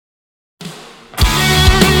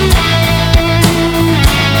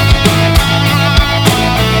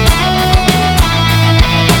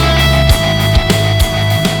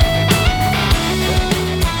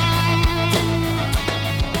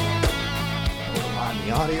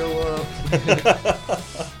the audio up.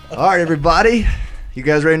 All right, everybody. You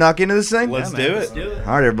guys ready to knock into this thing? Let's do it.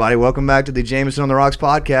 All right, everybody. Welcome back to the Jameson on the Rocks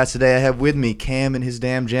podcast. Today I have with me Cam and his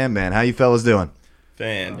damn jam band. How you fellas doing?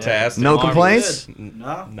 Fantastic. No complaints?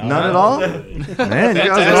 No. None at all? Man, you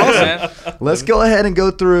guys are awesome. Let's go ahead and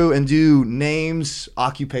go through and do names,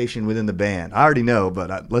 occupation within the band. I already know,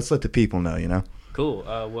 but let's let the people know, you know? Cool.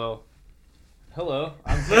 Well, hello.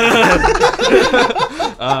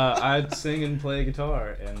 I sing and play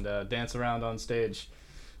guitar and dance around on stage.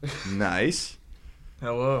 Nice.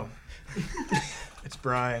 Hello. It's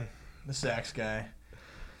Brian, the sax guy.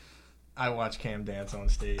 I watch Cam dance on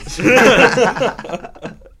stage.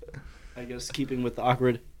 I guess keeping with the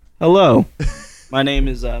awkward. Hello. My name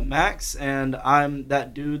is Max, and I'm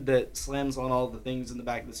that dude that slams on all the things in the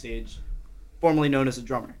back of the stage, formerly known as a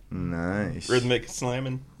drummer. Nice. Rhythmic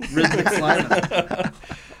slamming. Rhythmic slamming.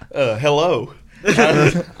 Hello.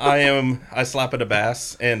 I slap at a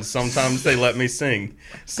bass, and sometimes they let me sing.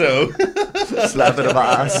 So Slap it a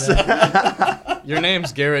boss. Your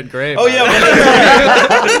name's Garrett Gray. Oh yeah.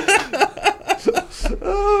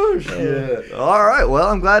 Oh shit! All right, well,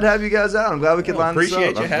 I'm glad to have you guys out. I'm glad we could line this up.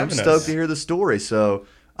 Appreciate you having I'm us. stoked to hear the story. So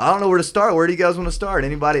I don't know where to start. Where do you guys want to start?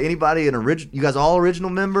 Anybody an original? You guys all original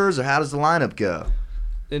members, or how does the lineup go?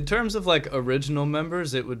 In terms of like original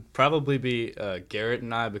members, it would probably be Garrett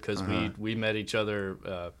and I because we met each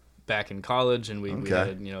other back in college, and we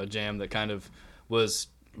had a jam that kind of was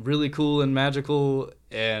really cool and magical,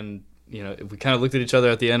 and we kind of looked at each other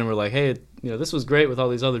at the end and we're like, hey, this was great with all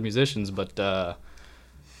these other musicians, but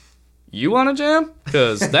you want to jam?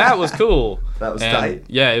 Because that was cool. That was and, tight.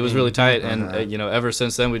 Yeah, it was really tight, and ever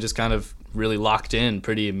since then we just kind of really locked in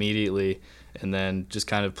pretty immediately, and then just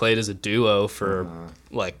kind of played as a duo for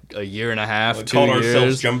like a year and a half, We 2 called years.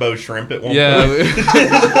 ourselves Jumbo Shrimp at one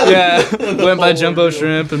Went by Jumbo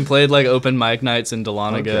Shrimp and played like open mic nights in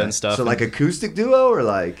Dahlonega and stuff. So like acoustic duo or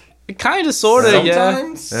like? Kind of, sort of,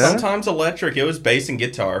 yeah. Sometimes electric. It was bass and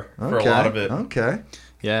guitar for a lot of it. Okay.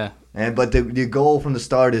 Yeah. But the goal from the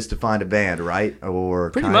start is to find a band, right?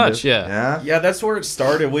 Or pretty kind much, of? yeah. Yeah, that's where it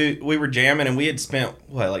started. We were jamming, and we had spent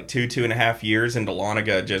like 2.5 years in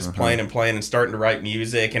Dahlonega just playing and starting to write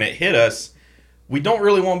music, and it hit us. We don't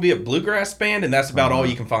really want to be a bluegrass band, and that's about all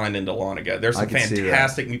you can find in Dahlonega. There's some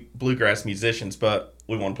fantastic bluegrass musicians, but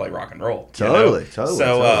we want to play rock and roll. Totally.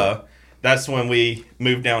 So that's when we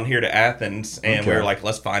moved down here to Athens, and we were like,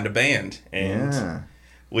 let's find a band. And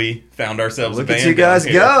we found ourselves a band. Look at you guys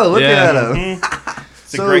go. Look at them.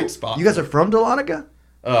 It's a great spot. You guys are from Dahlonega?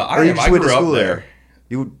 I grew up there.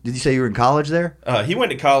 Did you say you were in college there? He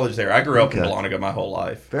went to college there. I grew up in Dahlonega my whole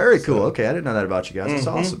life. Very cool. Okay, I didn't know that about you guys. That's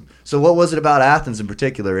awesome. So what was it about Athens in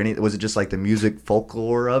particular? Was it just like the music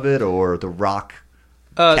folklore of it, or the rock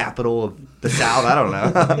capital of the South? I don't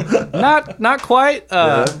know. Not quite.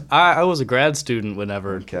 I was a grad student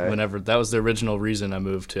whenever that was the original reason I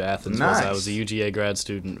moved to Athens. Nice. I was a UGA grad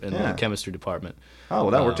student in the chemistry department. Oh,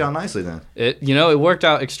 well, that worked out nicely then. It worked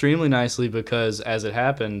out extremely nicely because, as it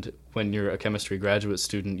happened, when you're a chemistry graduate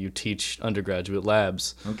student, you teach undergraduate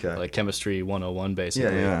labs, like Chemistry 101,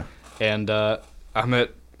 basically. Yeah. And I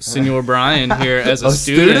met Senor Brian here as a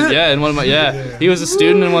student. Yeah, in one of my he was a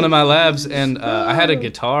student in one of my labs, and I had a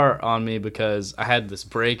guitar on me because I had this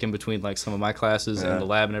break in between like some of my classes and the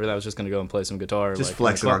lab and everything. I was just gonna go and play some guitar. Just like,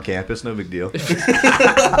 flexing on campus, no big deal.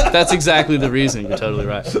 That's exactly the reason. You're totally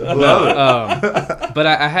right. But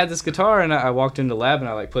I had this guitar, and I walked into lab, and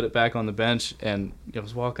I like put it back on the bench, and I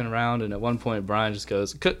was walking around, and at one point Brian just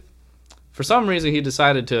goes, for some reason, he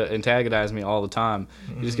decided to antagonize me all the time.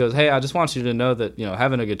 He just goes, hey, I just want you to know that,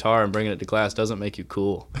 having a guitar and bringing it to class doesn't make you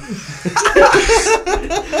cool. And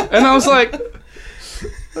I was like,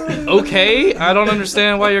 okay, I don't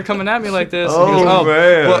understand why you're coming at me like this. Oh, he goes,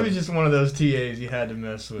 man. Well, he was just one of those TAs you had to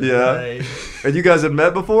mess with. Yeah. Right? And you guys had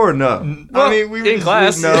met before or no? Well, I mean, we were in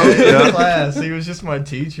class. in class. He was just my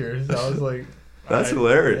teacher. So I was like... That's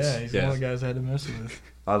hilarious. Yeah, he's one of the guys I had to mess with.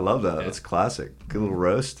 I love that. That's classic. Good little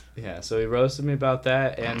roast. Yeah, so he roasted me about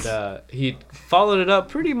that, and he followed it up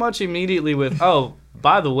pretty much immediately with, oh,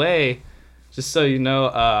 by the way, just so you know,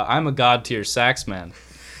 I'm a god-tier sax man.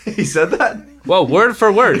 He said that? Well, word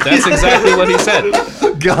for word. That's exactly what he said.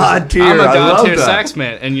 God tier. I'm a I love god-tier that. sax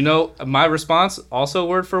man. And my response, also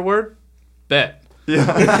word for word, bet.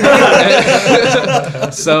 Yeah.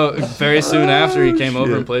 So very soon after, he came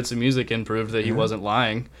over and played some music and proved that he wasn't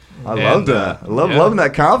lying. I love that. I love loving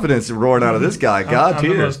that confidence roaring out of this guy. God I'm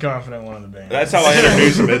tier. the most confident one in the band. That's how I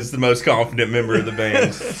introduced him as the most confident member of the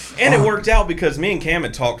band. And it worked out because me and Cam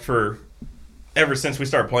had talked for ever since we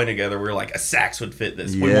started playing together, we were like, a sax would fit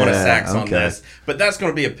this. We want a sax on this. But that's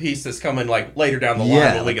going to be a piece that's coming like later down the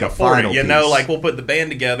line when we can afford it. You know, like we'll put the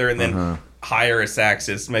band together and then hire a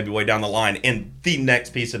saxist maybe way down the line. And the next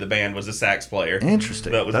piece of the band was a sax player.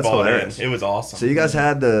 Interesting. That was That's bought hilarious. in. It was awesome. So you guys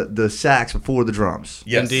had the sax before the drums.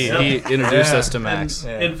 Yes. Indeed. He introduced us to Max.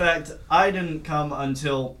 And, in fact, I didn't come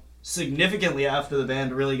until significantly after the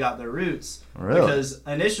band really got their roots. Really? Because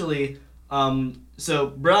initially, so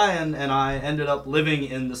Brian and I ended up living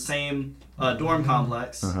in the same dorm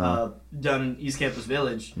complex down in East Campus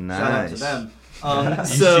Village. Nice. Shout out to them.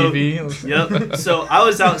 ECV. Yep. So I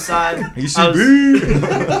was outside.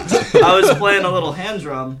 ECB. I was playing a little hand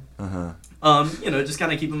drum. Just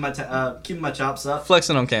kind of keeping my chops up.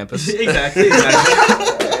 Flexing on campus. Exactly.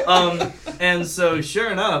 And so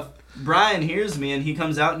sure enough, Brian hears me and he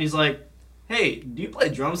comes out and he's like, "Hey, do you play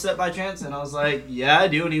drum set by chance?" And I was like, "Yeah, I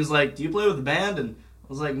do." And he was like, "Do you play with a band?" And I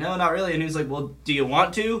was like, "No, not really." And he was like, "Well, do you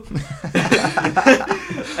want to?"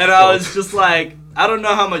 And I was just like, "I don't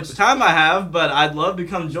know how much time I have, but I'd love to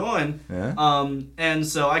come join." Yeah. And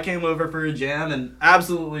so I came over for a jam and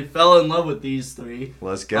absolutely fell in love with these three.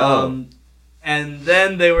 Let's go. And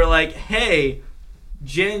then they were like, "Hey,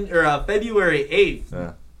 February 8th.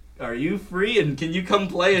 Yeah. Are you free and can you come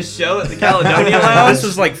play a show at the Caledonia Lounge?" This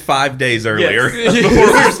was like 5 days earlier Yes. before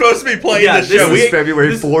we were supposed to be playing the this show. This is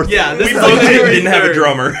February 4th. Yeah, We this is both February didn't have a 3rd.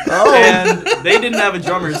 drummer. Oh, And they didn't have a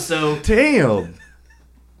drummer, so damn.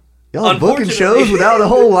 Y'all are booking Unfortunately- shows without a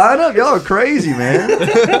whole lineup? Y'all are crazy, man.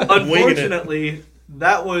 unfortunately,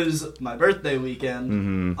 that was my birthday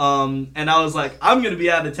weekend. And I was like, I'm going to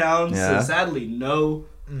be out of town, Yeah. so sadly, no.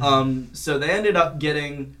 So they ended up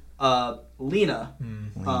getting Lena.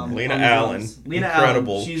 Lena on the Allen. drums. Lena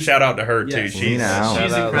Incredible. Allen. She's, Shout out to her, too. Yes. She's Lena Allen.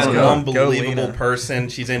 she's Shout out. an incredible. Go, unbelievable Lena. person.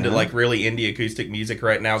 She's into like really indie acoustic music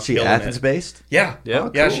right now. She killing Athens it. based? Yeah. Yeah.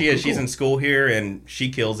 Yeah, cool, she is. cool, She's cool. in school here and she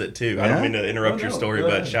kills it too. I Yeah? don't mean to interrupt Oh, your no, story, go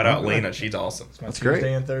but ahead. shout out Lena. She's awesome. It's my That's Tuesday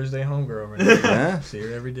great. and Thursday homegirl over there. Yeah. See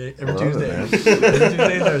her every day, every Love it, Tuesday. man. Every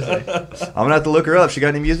Tuesday and Thursday. I'm going to have to look her up. She got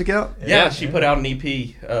any music out? Yeah, she put out an EP.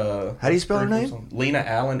 How do you spell her name? Lena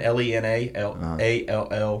Allen,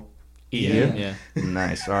 Lenallell. Yeah.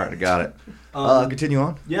 Nice. All right, I got it. Um, Continue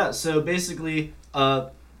on. Yeah, so basically,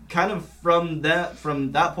 kind of from that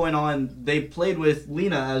point on, they played with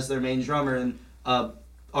Lena as their main drummer, and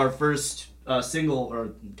our first single, or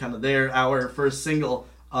kind of our first single,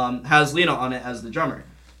 has Lena on it as the drummer.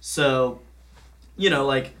 So,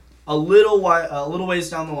 like a little ways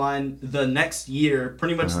down the line, the next year,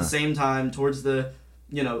 pretty much the same time, towards the,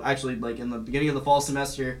 actually like in the beginning of the fall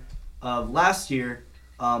semester of last year,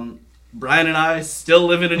 Brian and I, still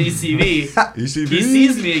living in ECV, ECB. he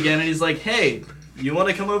sees me again and he's like, "Hey, you want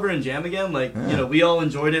to come over and jam again? Like, we all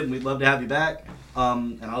enjoyed it and we'd love to have you back."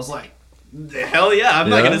 And I was like, "Hell yeah, I'm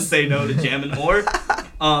not going to say no to jamming more."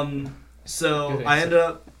 So Good I answer. ended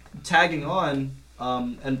up tagging on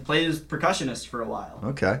and played as percussionist for a while.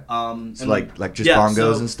 Okay. So And like just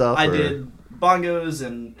bongos and stuff? I or? did bongos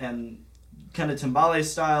and kind of timbale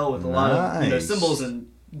style with a lot of Nice. cymbals and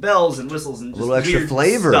bells and whistles and A just little extra weird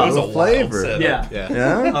flavor. stuff. A little That was a wild flavor. setup. Yeah.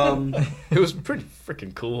 Yeah? It was pretty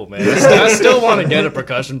freaking cool, man. I still want to get a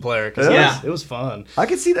percussion player because Yeah. it was fun. I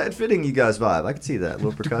could see that fitting you guys' vibe. I could see that. A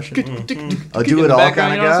little percussion. A In do it the all background,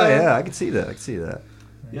 kind you of know what I'm guy. saying? Yeah, I could see that.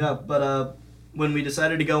 Yeah, but when we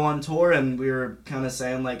decided to go on tour and we were kind of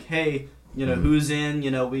saying like, "Hey, who's in?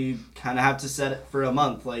 We kind of have to set it for a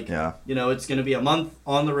month. Like, Yeah. it's going to be a month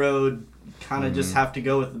on the road. Kind of just have to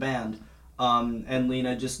go with the band." And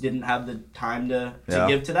Lena just didn't have the time to Yeah.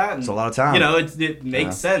 give to that. And, It's a lot of time. It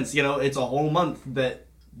makes sense. It's a whole month that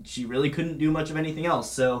she really couldn't do much of anything else.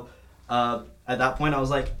 So at that point, I was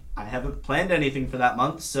like, I haven't planned anything for that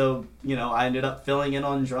month. So, I ended up filling in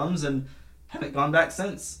on drums and haven't gone back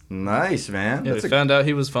since. Nice, man. Yeah, That's we found out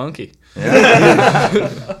he was funky.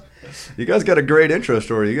 yeah. You guys got a great intro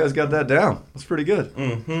story. You guys got that down. That's pretty good.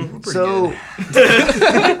 Mm-hmm. So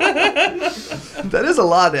that is a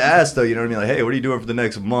lot to ask, though. You know what I mean? Like, hey, what are you doing for the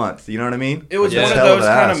next month? You know what I mean? It was Yeah. one of Hell those to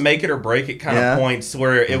kind ask. of make it or break it kind Yeah. of points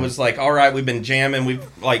where it was like, all right, we've been jamming, we've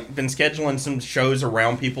like been scheduling some shows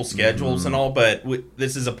around people's schedules and all, but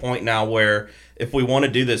this is a point now where if we want to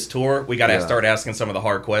do this tour, we got to Yeah. start asking some of the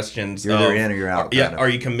hard questions. You're either in or you're out, Yeah, kind of. are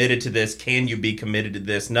you committed to this? Can you be committed to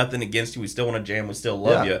this? Nothing against you. We still want to jam. We still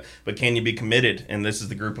love Yeah. you, but can you be committed? And this is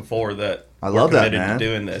the group of four that I we're love that, committed man. to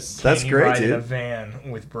doing this. That's Can you great, ride in a dude. van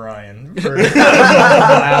with Brian for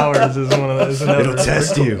hours is one of those. It'll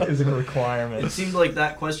test you. Is a It requirement. seemed like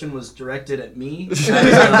that question was directed at me. He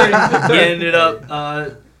ended up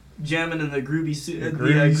jamming in the Groovy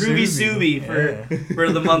Groovy Subi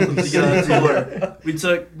for the month of the tour. We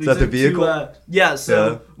took the vehicle?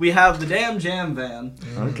 We have the damn jam van.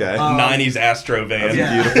 Okay. 90s Astro van.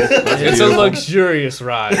 That's beautiful. It's a luxurious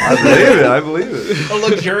ride. I believe it. A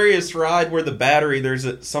luxurious ride where the battery, there's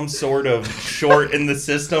some sort of short in the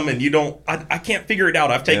system, and I can't figure it out.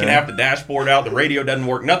 I've taken half the dashboard out, the radio doesn't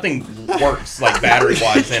work, nothing works like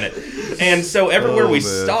battery-wise in it. And so everywhere we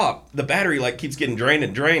stop, the battery like keeps getting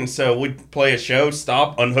drained. So we'd play a show,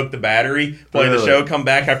 stop, unhook the battery, play the show, come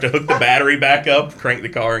back, have to hook the battery back up, crank the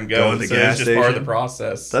car, and go. To the so gas it's just station. part of the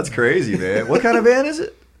process. That's crazy, man. What kind of van is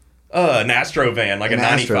it? An Astro van, like a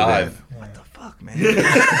 95. What the fuck, man?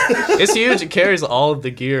 It's huge. It carries all of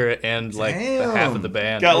the gear and like Damn. half of the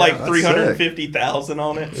band. Got like that's 350,000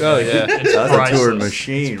 on it. Oh yeah. It's That's priceless. a touring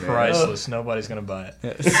machine, It's man. priceless. Nobody's gonna buy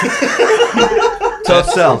it. Tough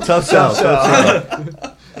sell.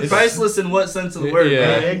 Priceless in what sense of the word? Yeah.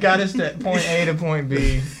 Man? It got us to point A to point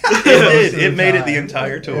B. It made it the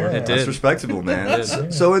entire tour. Yeah. It That's did. respectable, man. It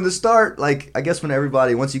did. So in the start, like, I guess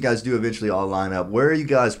once you guys do eventually all line up, where are you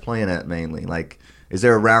guys playing at mainly? Like, is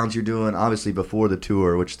there a round you're doing, obviously, before the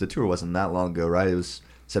tour, which the tour wasn't that long ago, right? It was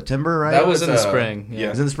September, right? That was in the spring. It Yeah.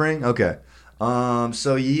 was in the spring? Okay.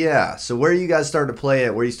 So where are you guys starting to play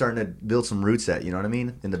at? Where are you starting to build some roots at, you know what I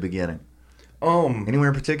mean? In the beginning. Anywhere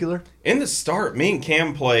in particular? In the start, me and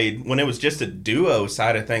Cam played when it was just a duo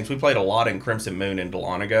side of things. We played a lot in Crimson Moon in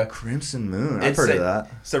Dahlonega. Crimson Moon. I've heard of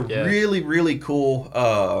that. It's a really, really cool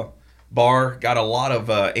bar. Got a lot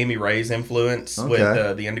of Amy Ray's influence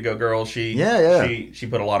with the Indigo Girls. She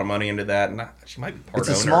put a lot of money into that, and she might be part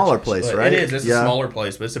owner. It's a smaller place, But right? It is. It's a smaller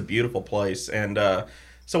place, but it's a beautiful place. And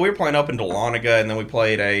so we were playing up in Dahlonega, and then we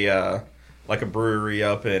played a brewery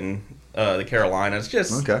up in the Carolinas,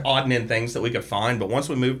 just odding in things that we could find. But once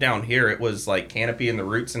we moved down here, it was like Canopy and the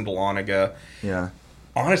Roots in Dahlonega. Yeah.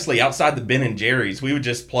 Honestly, outside the Ben and Jerry's, we would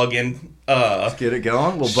just plug in. Let's get it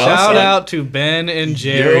going. We'll Shout out to Ben and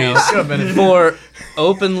Jerry's for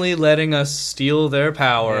openly letting us steal their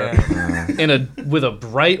power with a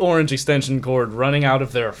bright orange extension cord running out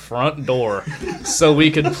of their front door, so we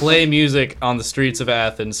could play music on the streets of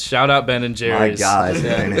Athens. Shout out Ben and Jerry's. My God,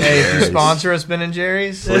 Ben and Hey, if you Jerry's. sponsor us, Ben and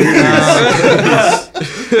Jerry's, Please.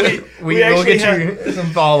 we'll get you some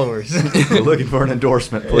followers. We're looking for an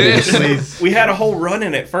endorsement, please. Please. We had a whole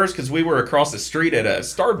run-in at first because we were across the street at a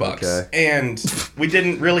Starbucks, and we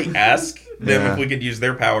didn't really ask them if we could use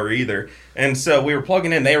their power either. And so we were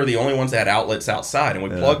plugging in. They were the only ones that had outlets outside, and we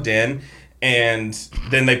plugged in, and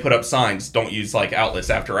then they put up signs, don't use like outlets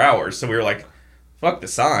after hours. So we were like, fuck the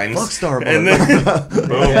signs. Fuck Starbucks. And then, boom.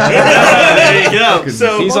 There you go.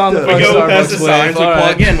 So He's on the we fuck go past the Starbucks signs, we wave.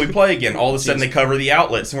 plug Alright. in, we play again. All of a sudden they cover the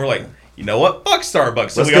outlets, and we're like, you know what? Fuck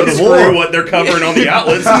Starbucks. So Let's we go to unscrew war. what they're covering on the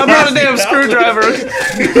outlets. I brought a damn screwdriver.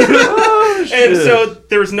 And so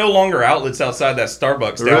there was no longer outlets outside that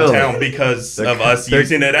Starbucks downtown because of us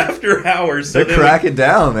using it after hours. So They're then we- cracking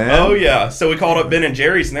down, man. Oh, yeah. So we called up Ben and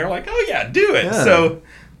Jerry's, and they're like, oh, yeah, do it. Yeah. So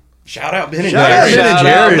shout out Ben and Shout out Jerry's. Ben and Shout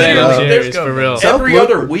out Jerry's, Ben bro. and Jerry's, for real. Every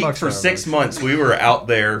other week Fuck for Starbucks. 6 months, we were out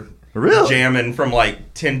there Really? jamming from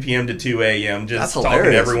like 10 p.m. to 2 a.m. just That's talking to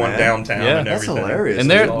hilarious, everyone man. downtown Yeah. and That's everything. hilarious. And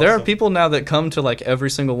That's there are awesome. people now that come to like every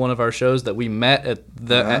single one of our shows that we met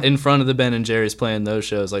at in front of the Ben and Jerry's playing those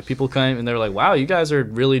shows. Like people came and they're like, "Wow, you guys are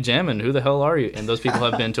really jamming. Who the hell are you?" And those people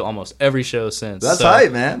have been to almost every show since. That's So,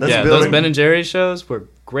 hype, man. That's yeah, building those Ben and Jerry's shows were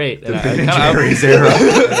great. the And Ben and I- Jerry's era.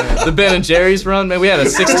 the Ben and Jerry's run, man. We had a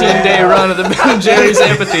 16-day run of the Ben and Jerry's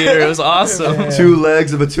amphitheater. It was awesome. 2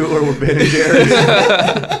 legs of a tour with Ben and Jerry's.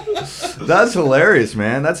 That's hilarious,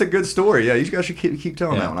 man. That's a good story. Yeah, you guys should keep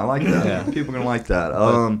telling that one. I like that. Yeah. People are gonna like that.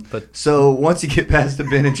 but- So once you get past the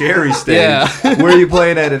Ben and Jerry's stage, Yeah. where are you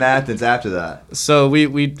playing at in Athens after that? So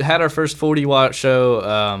we had our first 40-watt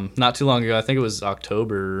show not too long ago. I think it was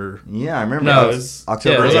October. Yeah, I remember. No, that it was was-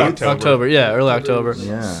 October. Yeah, it was 8th? October. October. Yeah, early October.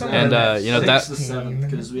 Yeah. And you know that. 7th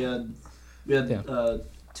because we had Yeah.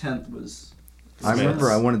 10th was. I remember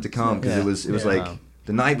I wanted to come because Yeah. it was Yeah. like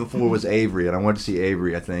the night before was Avery, and I wanted to see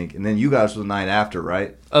Avery, I think, and then you guys were the night after,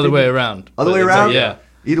 right? Other way around. Other But way it's around? like, yeah.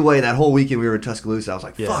 Either way, that whole weekend we were in Tuscaloosa. I was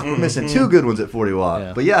like, Yeah. fuck, we're missing 2 good ones at 40 Watt.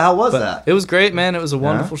 Yeah. But yeah, how was But that? it was great, man. It was a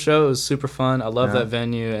wonderful show. It was super fun. I love Yeah. that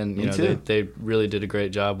venue, and Me you know too. they really did a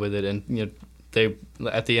great job with it. And you know they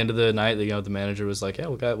at the end of the night, the manager was like, "Yeah,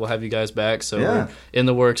 we'll have you guys back." So Yeah. we're in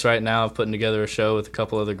the works right now of putting together a show with a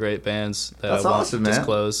couple other great bands that That's I won't awesome, man.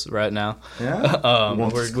 disclose right now. Yeah.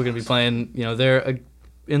 We're gonna be playing. You know, they're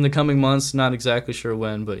in the coming months. Not exactly sure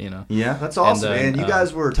when, but Yeah, that's awesome, man. You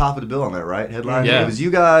guys were top of the bill on that, right? Headline. Yeah, it was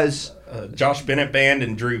you guys. Josh Bennett Band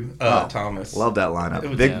and Drew Thomas. Love that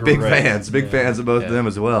lineup. Big fans of both of them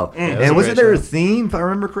as well. And was there a theme, if I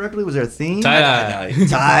remember correctly? Was there a theme? Tie-dye.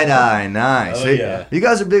 Tie-dye, nice. Oh, yeah. You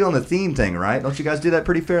guys are big on the theme thing, right? Don't you guys do that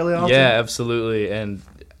pretty fairly often? Yeah, absolutely. And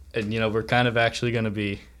we're kind of actually going to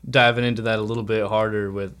be diving into that a little bit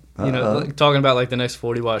harder with, like, talking about like the next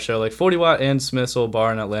 40 Watt show. Like 40 Watt and Smith's Old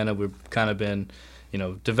Bar in Atlanta, we've kind of been,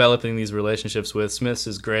 developing these relationships with. Smith's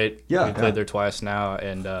is great. Yeah. We played there twice now,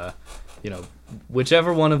 and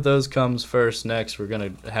whichever one of those comes first next, we're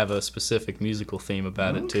gonna have a specific musical theme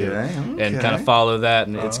about it too, and kind of follow that.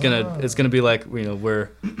 And it's gonna be like screw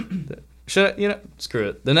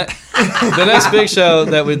it. The next big show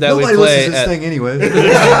that we play. Nobody listens to this thing anyway.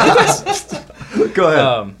 Go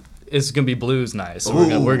ahead. It's gonna be Blues Night, so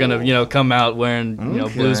we're gonna come out wearing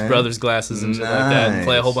Blues Brothers glasses and shit like that, and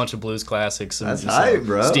play a whole bunch of blues classics. That's hype,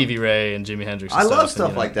 bro. Stevie Ray and Jimi Hendrix. I love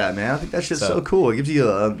stuff like that, man. I think that shit's so cool. It gives you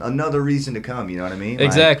another reason to come. You know what I mean?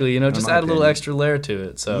 Exactly. Just add a little extra layer to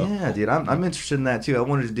it. So yeah, dude, I'm interested in that too. I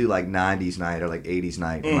wanted to do like 90s night or like 80s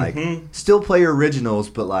night, and like still play your originals,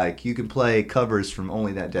 but like you can play covers from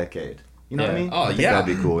only that decade. You know what I mean? Oh, I think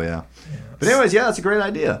that'd be cool, yeah. But anyways, yeah, that's a great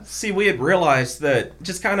idea. See, we had realized that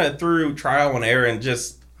just kind of through trial and error and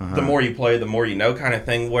just the more you play, the more you know kind of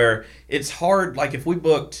thing, where it's hard, like if we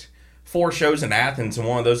booked 4 shows in Athens and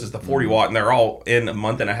one of those is the 40 Watt and they're all in a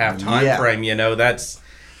month and a half time frame, that's,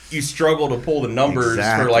 you struggle to pull the numbers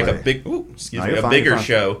for like a big, bigger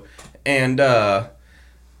show. And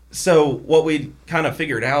so what we kind of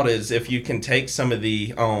figured out is if you can take some of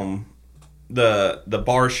the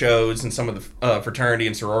bar shows and some of the fraternity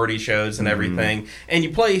and sorority shows and everything, and you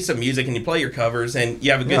play some music and you play your covers and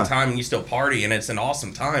you have a good time and you still party and it's an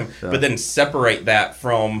awesome time, but then separate that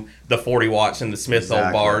from the 40 Watts and the Smith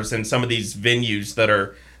Old Bars and some of these venues that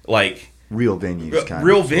are like real venues,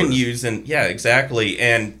 venues, and exactly,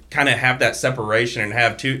 and kind of have that separation and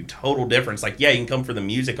have two total difference. Like, you can come for the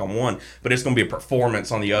music on one, but it's going to be a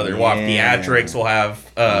performance on the other. We'll have theatrics, we'll have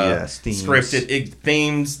scripted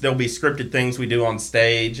themes. There'll be scripted things we do on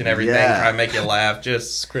stage and everything. Try to make you laugh.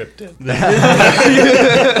 Just scripted.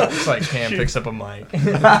 It's like Cam picks up a mic.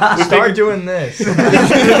 We start doing this.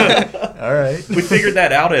 All right. We figured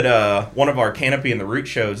that out at one of our Canopy and the Root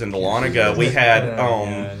shows in Dahlonega. We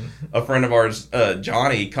had a friend of ours,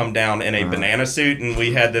 Johnny, come down in a banana suit, and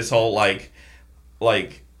we had this whole like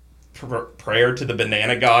prayer to the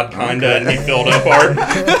banana god kind of, and he filled up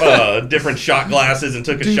our different shot glasses and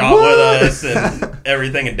took a shot with us and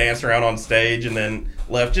everything, and danced around on stage, and then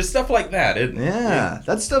left. Just stuff like that.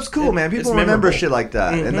 That stuff's cool, man. People remember shit like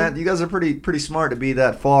that, and that you guys are pretty smart to be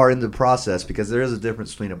that far into the process, because there is a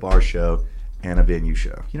difference between a bar show and a venue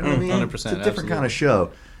show. You know what I mean? 100%. It's a different kind of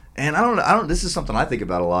show. And I don't. This is something I think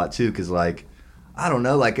about a lot too, because like, I don't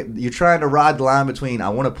know, like you're trying to ride the line between I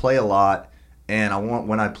want to play a lot and I want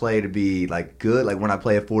when I play to be like good. Like when I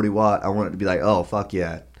play at 40 Watt, I want it to be like, oh fuck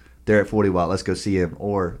yeah, they're at 40 Watt, let's go see him.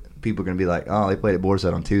 Or people are gonna be like, oh, they played at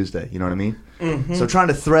Boarset on Tuesday. You know what I mean? So trying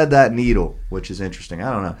to thread that needle, which is interesting.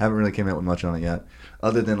 I don't know. Haven't really came out with much on it yet,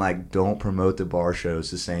 other than like don't promote the bar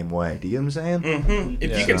shows the same way. Do you know what I'm saying?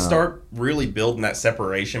 If you can start really building that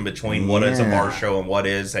separation between what is a bar show and what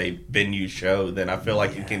is a venue show, then I feel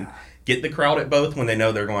like you can get the crowd at both when they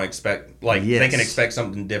know they're going to expect, like, they can expect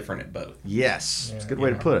something different at both. Yes. It's a good way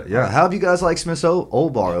to put it. Yeah. How have you guys liked Smith's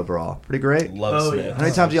Old Bar overall? Pretty great? Love Smith. How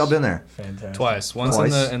many times have y'all been there? Fantastic. Twice. Once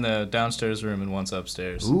in the downstairs room and once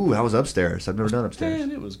upstairs. Ooh, how was upstairs? I've never done upstairs. Man,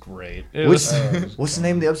 it was great. What's the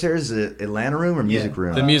name of the upstairs? Is it Atlanta room or music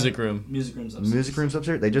room? The music room. Music room's upstairs. Music room's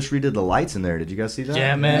upstairs? They just redid the lights in there. Did you guys see that?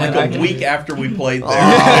 Yeah, man. Like a week after we played there,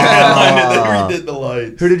 they redid the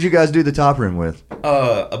lights. Who did you guys do the top room with?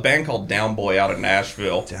 A band called Down Boy out of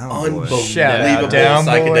Nashville. Unbelievable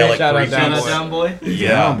Psychedelic Shout out Down Boy.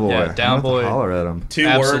 Down Boy. Yeah, Down Boy. Holler at them. Two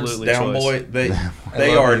words, Down Boy.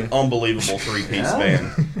 They are an unbelievable three-piece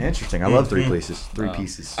band. Interesting. I love three pieces.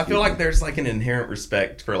 I feel like there's like an inherent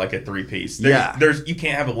respect for like a three-piece. Yeah. You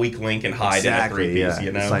can't have a weak link and hide in a three-piece,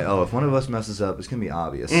 you know? It's like, if one of us messes up, it's going to be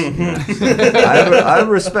obvious. You know? I have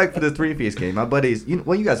respect for the three-piece game. My buddies,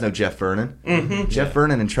 you guys know Jeff Vernon. Jeff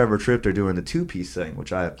Vernon and Trevor Tripp are doing the two-piece thing,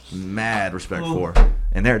 which I have mad respect for.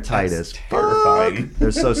 And they're tight as terrifying. Fuck.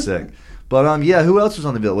 They're so sick. But who else was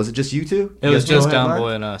on the bill? Was it just you two? It was just Down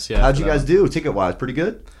Boy and us. Yeah. How'd you guys do ticket-wise? Pretty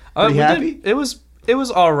good? Pretty happy? It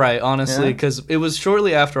was all right, honestly, because it was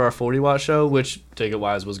shortly after our 40 Watt show, which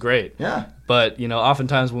ticket-wise was great. Yeah. But,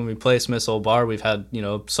 oftentimes when we play Smith's Old Bar, we've had,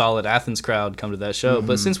 solid Athens crowd come to that show.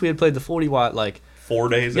 But since we had played the 40 Watt, 4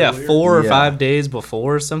 days earlier? 4 or 5 days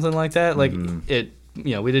before, something like that,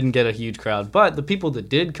 we didn't get a huge crowd, but the people that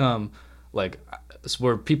did come, like,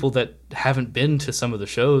 were people that haven't been to some of the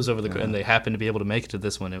shows and they happened to be able to make it to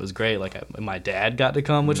this one. It was great. Like, my dad got to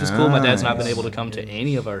come, which was cool. My dad's not been able to come to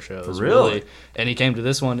any of our shows, really. And he came to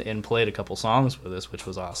this one and played a couple songs with us, which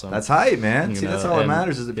was awesome. That's hype, man. See, that's all that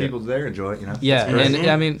matters is that people there enjoy it. Yeah, and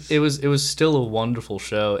I mean, it was still a wonderful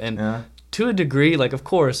show, and to a degree, like, of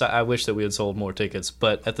course, I wish that we had sold more tickets,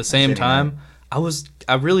 but at the same time,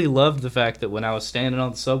 I really loved the fact that when I was standing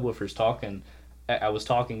on the subwoofers talking, I was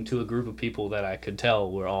talking to a group of people that I could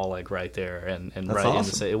tell were all like right there and right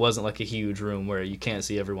awesome. It wasn't like a huge room where you can't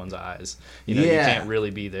see everyone's eyes. You can't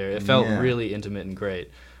really be there. It felt really intimate and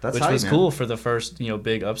great, which was cool for the first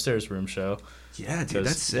big upstairs room show. Yeah, dude,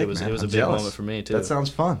 that's sick. It was a big moment for me too. That sounds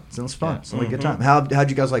fun. Sounds fun. It's a good time. How'd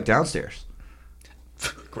you guys like downstairs?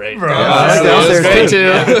 Great. Bro, downstairs great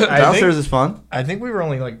too. Downstairs is fun. I think we were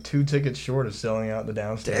only like 2 tickets short of selling out the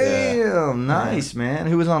downstairs. Damn, nice, man.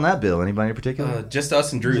 Who was on that bill? Anybody in particular? Just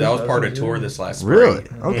us and Drew. That was part of tour this last spring. Really?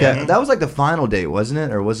 Okay. That was like the final date, wasn't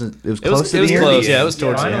it? Or wasn't it? It was close to the end? It was close. Yeah, it was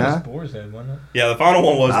towards the end. Was Boar's Head, wasn't it? Yeah, the final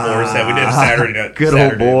one was Boar's Head. We did Saturday night. Good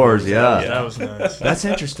old Boars, yeah. That was nice. That's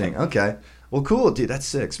interesting. Okay. Well, cool, dude. That's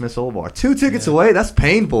sick. Smith's Old Bar. 2 tickets away. That's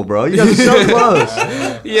painful, bro. You guys are so close.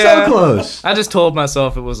 So close. I just told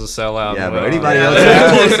myself it was a sellout. Yeah, bro. Anybody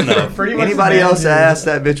else asked,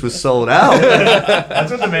 that bitch was sold out.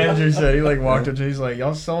 That's what the manager said. He like walked up to. He's like,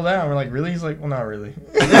 "Y'all sold out." And we're like, "Really?" He's like, "Well, not really."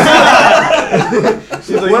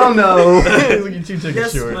 She's like, "Well, no." He's like, "You're 2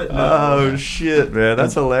 tickets short." Oh shit, man.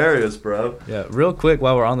 That's hilarious, bro. Yeah. Real quick,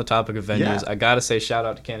 while we're on the topic of venues, I gotta say shout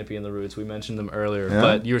out to Canopy and the Roots. We mentioned them earlier,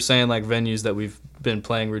 but you were saying like venues that we've been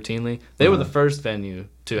playing routinely. They were the first venue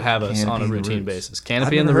to have us on a routine basis.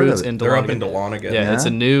 Canopy and the Roots in Dahlonega. They're up in Dahlonega.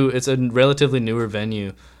 Yeah, it's a relatively newer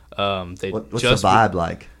venue. What's the vibe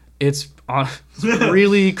like? It's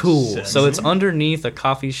really cool. So it's underneath a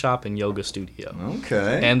coffee shop and yoga studio.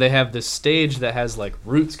 Okay. And they have this stage that has like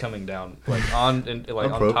roots coming down like on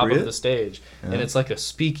top of the stage. And it's like a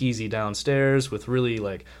speakeasy downstairs with really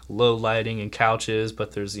like low lighting and couches,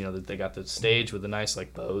 but there's they got the stage with a nice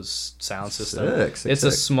like Bose sound system.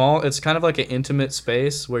 It's kind of like an intimate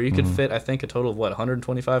space where you could fit I think a total of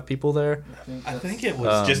 125 people there. I think it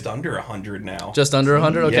was just under 100 now. Just under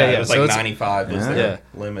 100? Okay, yeah. It was like 95 was their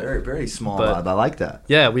limit. Very, very small vibe. I like that.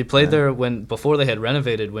 Yeah, we played there before they had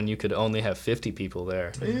renovated when you could only have 50 people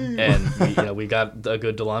there. And we got a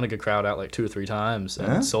good Dahlonega crowd out like 2 or 3 times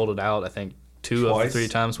and sold it out I think 2 of the 3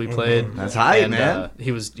 times we played. That's hype, man.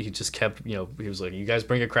 He just kept he was like, you guys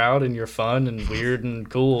bring a crowd and you're fun and weird and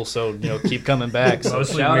cool, so keep coming back. So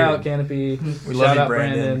shout out Canopy. We love you,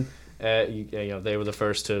 Brandon. They were the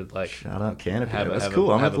first to like shout out Canopy. That's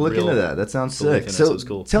cool. I'm gonna have to look into that. That sounds sick. So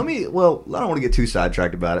cool. Tell me, well, I don't want to get too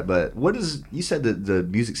sidetracked about it, but you said that the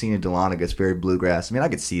music scene in Dahlonega is very bluegrass. I mean, I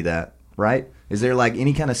could see that, right? Is there like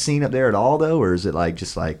any kind of scene up there at all though, or is it like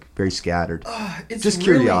just like very scattered? It's just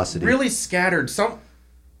curiosity. Really scattered.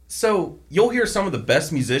 So you'll hear some of the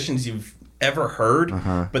best musicians you've ever heard,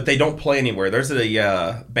 but they don't play anywhere. There's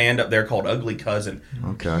a band up there called Ugly Cousin.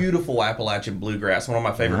 Okay. Beautiful Appalachian bluegrass. One of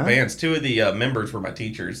my favorite bands. 2 of the members were my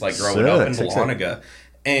teachers, like growing up in Dahlonega.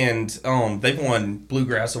 And they've won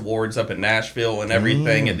bluegrass awards up in Nashville and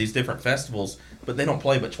everything at these different festivals, but they don't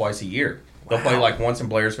play but twice a year. They'll play like once in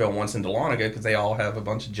Blairsville, once in Dahlonega because they all have a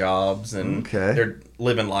bunch of jobs and they're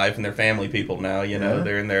living life and they're family people now.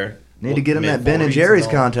 They're in their need to get them that Ben and Jerry's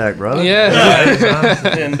contact, bro.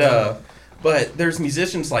 Yeah. And but there's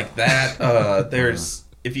musicians like that.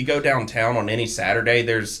 If you go downtown on any Saturday,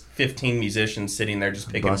 there's 15 musicians sitting there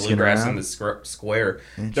just picking bluegrass in the square.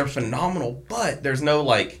 They're phenomenal, but there's no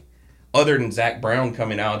like, other than Zach Brown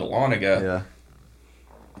coming out of Dahlonega,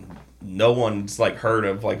 no one's like heard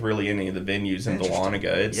of like really any of the venues in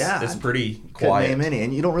Dahlonega. It's pretty quiet. Couldn't name any,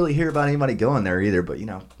 and you don't really hear about anybody going there either. But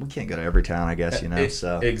we can't go to every town, I guess.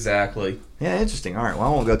 So exactly. Yeah, interesting. All right, well, I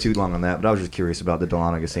won't go too long on that, but I was just curious about the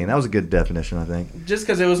Dahlonega scene. That was a good definition, I think. Just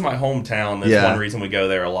because it was my hometown, that's one reason we go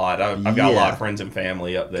there a lot. I've got a lot of friends and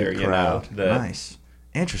family up there. Good crowd. Nice.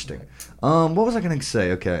 Interesting. What was I going to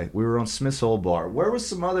say? Okay, we were on Smith's Old Bar. Where was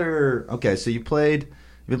some other? Okay, so you've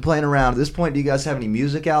been playing around. At this point, do you guys have any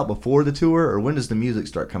music out before the tour, or when does the music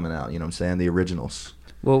start coming out? You know what I'm saying? The originals.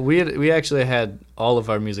 Well, we actually had all of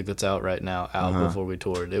our music that's out right now before we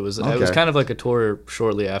toured. It was kind of like a tour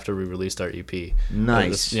shortly after we released our EP.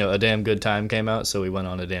 Nice. A Damn Good Time came out, so we went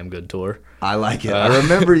on a damn good tour. I like it. I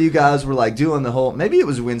remember you guys were like doing the whole. Maybe it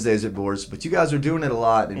was Wednesdays at Boar's, but you guys were doing it a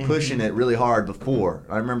lot and pushing it really hard before.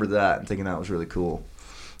 I remember that and thinking that was really cool.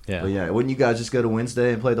 Yeah. But yeah, wouldn't you guys just go to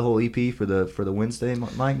Wednesday and play the whole EP for the Wednesday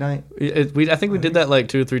mic night? I think we did that like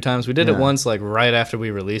 2 or 3 times. We did it Yeah. once like right after we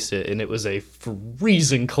released it, and it was a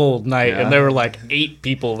freezing cold night, Yeah. and there were like 8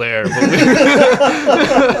 people there.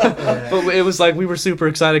 But, but it was like we were super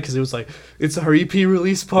excited because it was like it's our EP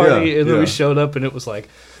release party, Yeah, and then yeah. we showed up, and it was like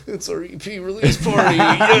it's our EP release party. No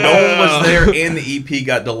one was there, and the EP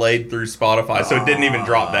got delayed through Spotify, so it didn't even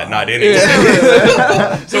drop that night anyway.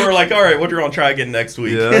 So we're like, all right, we're gonna try again next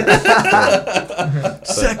week. Yeah.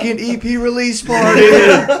 Second EP release party.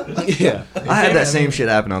 Yeah. I had that same shit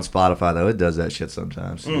happen on Spotify though. It does that shit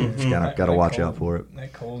sometimes. Just gotta watch out for it.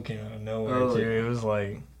 That cold came out of nowhere Oh, too. It was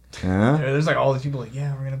like Yeah. there's like all these people like,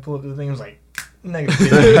 yeah, we're gonna pull up to the thing. It was like negative.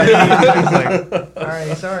 It was like, all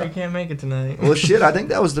right, sorry, can't make it tonight. Well, shit. I think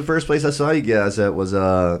that was the first place I saw you guys. That was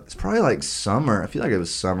it's probably like summer. I feel like it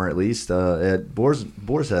was summer at least. At Boar's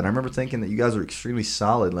Head. I remember thinking that you guys were extremely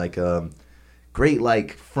solid. Like great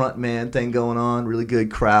like front man thing going on. Really good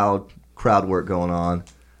crowd work going on.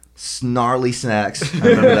 Gnarly sax. I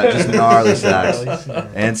remember that, just gnarly sax.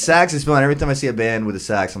 And sax is fun. Every time I see a band with a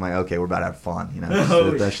sax, I'm like, okay, we're about to have fun. You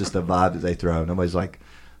know, that's just the vibe that they throw. Nobody's like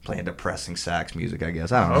playing depressing sax music, I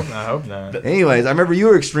guess. I don't know. I hope not. Anyways, I remember you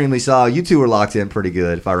were extremely solid. You two were locked in pretty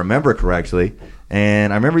good, if I remember correctly.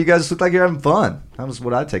 And I remember you guys looked like you're having fun. That was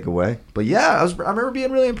what I take away. But yeah, I remember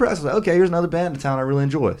being really impressed. I was like, okay, here's another band in town I really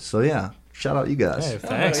enjoy. So yeah, shout out you guys. Hey,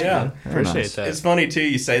 thanks, yeah. man. Very Appreciate nice. that. It's funny too.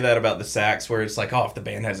 You say that about the sax, where it's like, oh, if the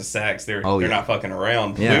band has a sax, they're yeah. not fucking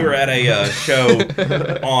around. Yeah. We were at a show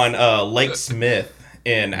on Lake Smith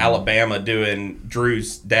in Alabama doing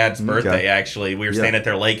Drew's dad's birthday. Actually, we were staying at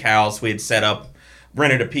their lake house. We had set up,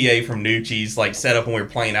 rented a PA from Nucci's, like set up, and we were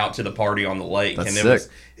playing out to the party on the lake. That's and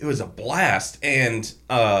sick. it was a blast. And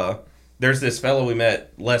there's this fellow we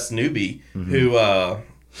met, Les Newby, who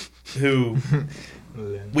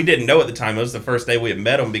we didn't know at the time. It was the first day we had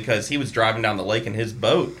met him because he was driving down the lake in his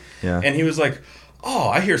boat. Yeah. And he was like, oh,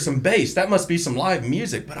 I hear some bass. That must be some live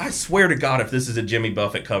music. But I swear to God, if this is a Jimmy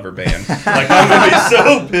Buffett cover band, like, I'm going to be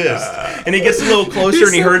so pissed. And he gets a little closer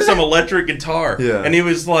and he heard some electric guitar. Yeah. And he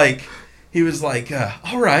was like,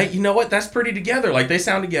 all right, you know what? That's pretty together. Like, they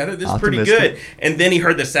sound together. This is pretty Optimistic. good. And then he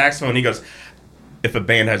heard the saxophone. He goes, if a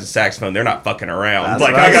band has a saxophone, they're not fucking around. That's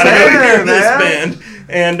Like, what I I'm got to go saying, hear this man.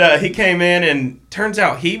 band. And he came in, and turns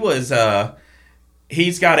out he was...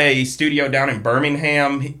 he's got a studio down in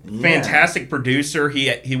Birmingham. Fantastic producer.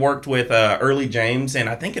 He worked with Early James and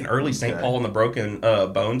I think an early St. Paul and the Broken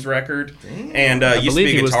Bones record. Damn. And used to believe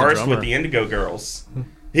be a he was the guitarist drummer. with the Indigo Girls.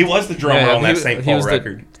 He was the drummer on that St. Paul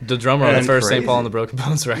record. The drummer on the And first crazy. St. Paul and the Broken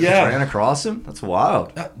Bones record. Yeah. Ran across him? That's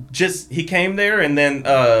wild. He came there, and then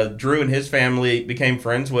Drew and his family became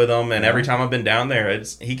friends with him. And every time I've been down there,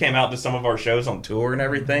 he came out to some of our shows on tour and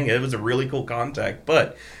everything. It was a really cool contact.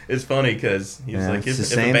 But it's funny because he's like, it's if the a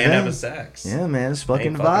same band have thing. a sax. Yeah, man, it's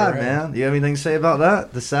fucking Ain't vibe, fucking around. man. Do you have anything to say about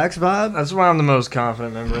that? The sax vibe? That's why I'm the most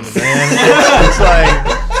confident member in the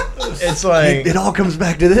band. It's like It all comes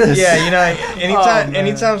back to this. yeah, you know, man.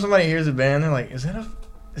 anytime somebody hears a band, they're like, is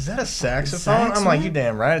that a saxophone? I'm like, you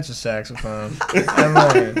damn right, it's a saxophone. I'm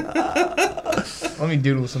like, let me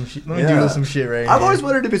doodle some shit. Let me doodle some shit right I've here. always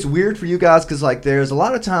wondered if it's weird for you guys because like there's a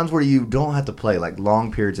lot of times where you don't have to play like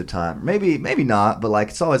long periods of time. Maybe not, but like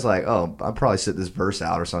it's always like, oh, I'll probably sit this verse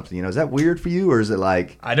out or something. You know, is that weird for you or is it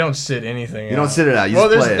like I don't sit anything. you don't sit it out? You well,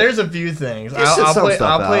 just play it. there's a few things. You sit some stuff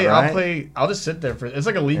out, right? I'll just sit there for. It's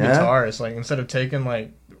like a lead Yeah? guitarist. Like instead of taking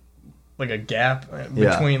like a gap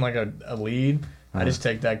Yeah. between like a lead, I just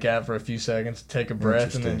take that gap for a few seconds, take a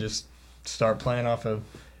breath, and then Interesting. just start playing off of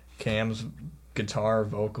Cam's guitar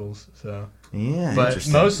vocals. So, Yeah, but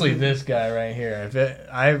interesting. mostly this guy right here.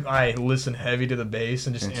 I listen heavy to the bass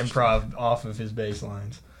and just improv off of his bass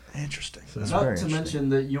lines. Interesting. So That's Not very to interesting. mention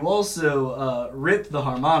that you also rip the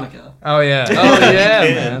harmonica. Oh yeah. Oh yeah,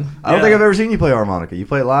 man. I don't think I've ever seen you play harmonica. You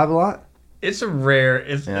play it live a lot? It's a rare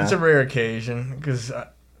Yeah. it's a rare occasion because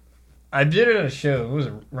I did it at a show. What was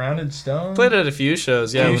it, Rounded Stone? Played at a few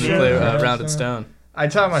shows, yeah, Few when we shows, play yeah, Rounded so- Stone. I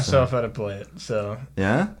taught myself how to play it, so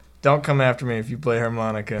Yeah? don't come after me if you play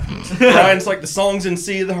harmonica. Brian's like, the song's in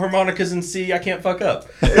C, the harmonica's in C, I can't fuck up.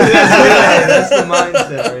 That's the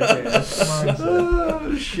mindset right there. That's the mindset.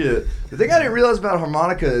 Oh, shit. The thing I didn't realize about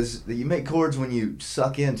harmonica is that you make chords when you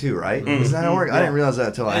suck in too, right? Isn't that how it works? I didn't realize that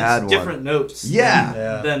until I had It's one. different notes. Yeah.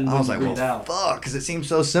 Yeah. Than I when was you like, breathe well, out. fuck, because it seems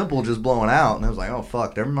so simple just blowing out. And I was like, oh,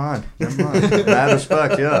 fuck, never mind. Mad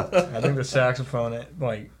respect, yeah. I think the saxophone,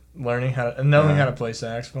 like knowing how to play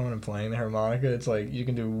saxophone and playing the harmonica, it's like you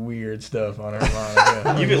can do weird stuff on a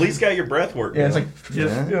harmonica. You've at least got your breath working. yeah, it's like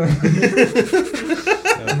Yeah.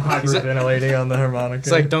 I'm hyperventilating on the harmonica.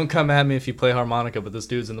 It's like, don't come at me if you play harmonica, but this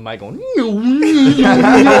dude's in the mic going,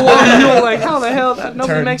 like, how the hell?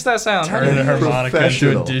 Nobody makes that sound. Turn the harmonica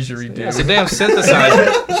into a didgeridoo. It's a damn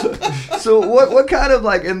synthesizer. So what kind of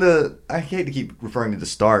like I hate to keep referring to the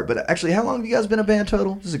start, but actually, how long have you guys been a band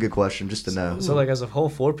total? This is a good question, just to know. So like as a whole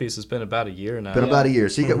 4-piece, it's been about a year now. Been about a year,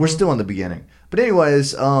 so we're still in the beginning. But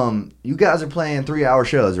anyways, you guys are playing 3-hour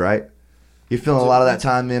shows, right? You're filling a lot of that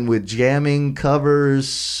time in with jamming,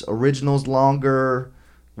 covers, originals longer.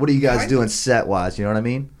 What are you guys doing set-wise? You know what I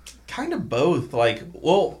mean? Kind of both. Like,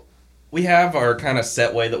 well, we have our kind of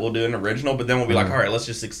set way that we'll do an original, but then we'll be like, all right, let's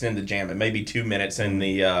just extend the jam. It may be 2 minutes in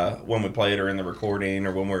the when we play it or in the recording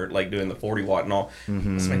or when we're like doing the 40 watt and all.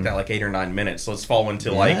 Let's make that like 8 or 9 minutes. Let's fall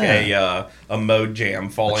into like a mode jam,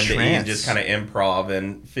 fall into E and just kind of improv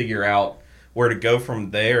and figure out where to go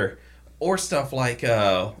from there. Or stuff like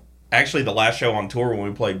actually the last show on tour when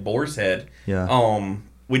we played Boar's Head,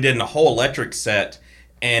 we did a whole electric set,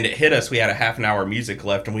 and it hit us. We had a half an hour of music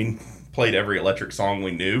left, and we played every electric song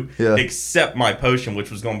we knew, except My Potion,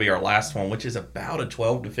 which was going to be our last one, which is about a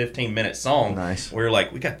 12 to 15 minute song. Nice. We were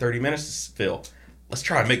like, we got 30 minutes to fill. Let's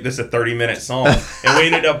try and make this a 30-minute song. And we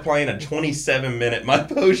ended up playing a 27-minute My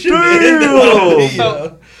Potion.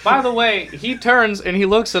 So, by the way, he turns and he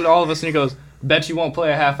looks at all of us and he goes, bet you won't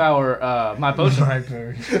play a half hour My Potion.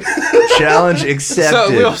 Challenge accepted.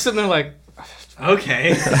 So we all sitting there like,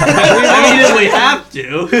 okay. I mean, we have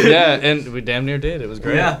to. Yeah, and we damn near did. It was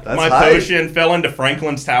great. Yeah. My Potion fell into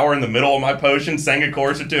Franklin's Tower in the middle of My Potion, sang a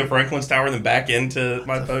chorus or two of Franklin's Tower, and then back into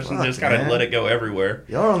My Potion. Just kind of let it go everywhere.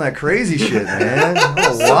 Y'all are on that crazy shit, man.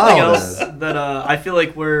 Something else that I feel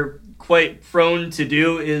like we're quite prone to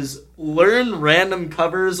do is learn random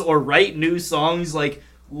covers or write new songs like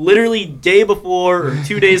literally day before or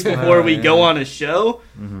 2 days before we go on a show.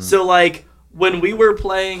 So like when we were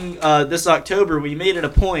playing this October, we made it a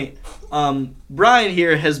point. Brian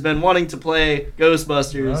here has been wanting to play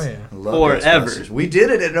Ghostbusters forever. Ghostbusters. We did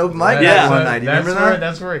it at an open mic night one night. You remember that?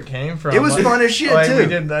 That's where it came from. It was fun as shit too.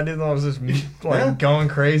 I did all this going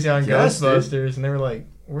crazy on Ghostbusters, and they were like,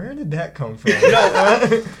 "Where did that come from?"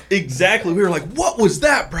 Exactly. We were like, "What was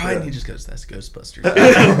that, Brian?" He just goes, "That's Ghostbusters."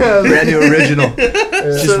 Brand new original.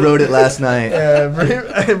 Just wrote it last night.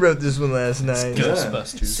 I wrote this one last night.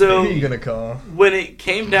 Ghostbusters. So who are you gonna call? When it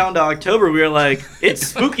came down to October, we were like, "It's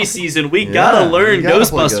spooky season. We gotta learn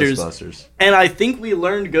Ghostbusters." And I think we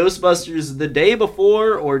learned Ghostbusters the day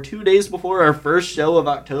before or 2 days before our first show of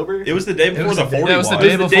October. It was the day before the 40 watt. It was the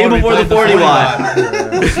day before the 40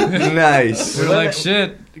 watt. Nice. We were like,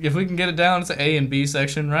 shit, if we can get it down, it's an A and B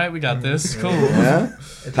section, right? We got this. Cool. Yeah.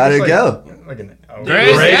 How did it go?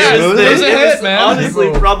 Great. Yeah, it was a hit, man.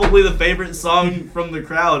 Honestly, probably the favorite song from the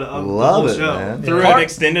crowd of the whole show. Man. Threw an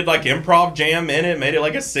extended like improv jam in it, made it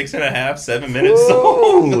like a 6.5, 7 minute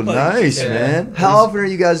song. Oh, nice, man. How often are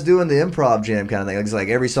you guys doing the improv jam kind of thing? It's like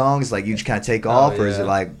every song is like you just kind of take off, or is it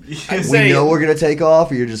like we know we're gonna take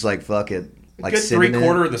off, or you're just like fuck it? Like good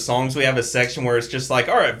 3/4 of the songs we have a section where it's just like,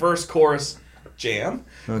 all right, verse, chorus, jam,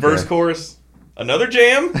 verse, chorus, another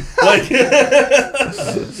jam. Like,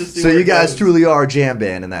 so you guys truly are a jam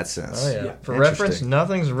band in that sense. Oh yeah. For reference,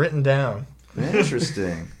 nothing's written down.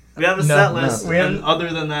 Interesting. We have a set list, and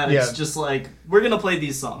other than that, it's just like we're gonna play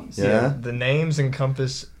these songs. Yeah. The names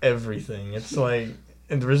encompass everything. It's like,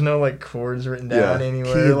 and there's no like chords written down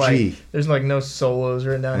anywhere. Like there's like no solos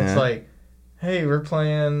written down. It's like, hey, we're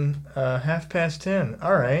playing 10:30.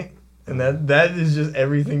 All right. And that is just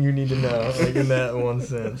everything you need to know, like in that one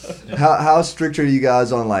sense. How strict are you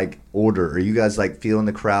guys on like order? Are you guys like feeling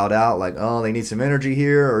the crowd out, like, oh, they need some energy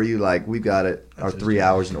here, or are you like, we've got it, our 3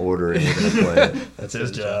 hours in order, and we're gonna play it? That's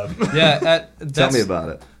his job. Yeah. Tell me about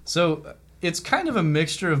it. So it's kind of a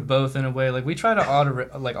mixture of both in a way. Like we try to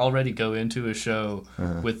already go into a show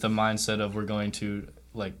with the mindset of we're going to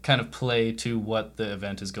like kind of play to what the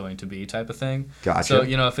event is going to be, type of thing. Gotcha. So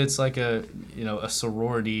if it's like a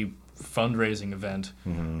sorority fundraising event,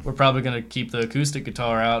 we're probably going to keep the acoustic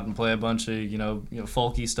guitar out and play a bunch of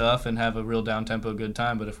folky stuff and have a real down tempo good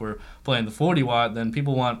time. But if we're playing the 40 watt, then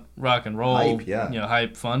people want rock and roll,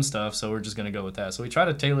 hype, fun stuff, so we're just going to go with that. So we try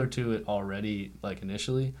to tailor to it already, like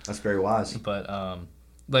initially. That's very wise. But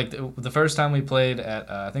like the first time we played at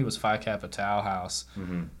I think it was Phi Kappa Tau House,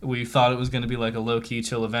 we thought it was going to be like a low-key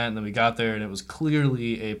chill event, and then we got there and it was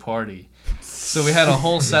clearly a party. So we had a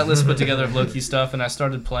whole set list put together of low-key stuff, and I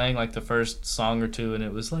started playing like the first song or two, and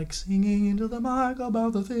it was like singing into the mic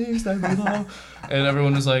about the things that we love, and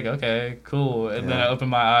everyone was like, okay, cool. And then I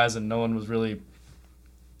opened my eyes and no one was really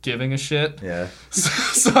giving a shit. Yeah.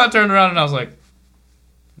 So I turned around and I was like,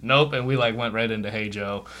 nope, and we like went right into Hey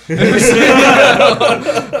Joe. Let's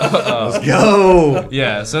go.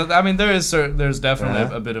 Yeah, so I mean, there's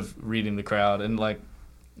definitely a bit of reading the crowd, and like,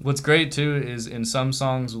 what's great too is in some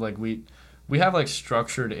songs like we have like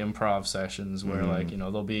structured improv sessions where like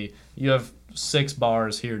you have 6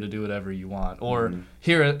 bars here to do whatever you want, or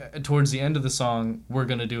here towards the end of the song we're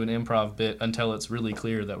gonna do an improv bit until it's really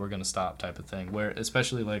clear that we're gonna stop type of thing. Where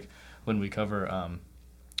especially like when we cover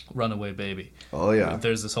Runaway Baby. Oh yeah.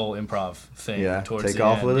 There's this whole improv thing towards take the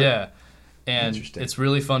off end. with it. Yeah. And it's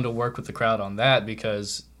really fun to work with the crowd on that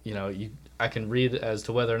because, I can read as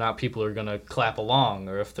to whether or not people are going to clap along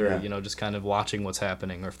or if they're, just kind of watching what's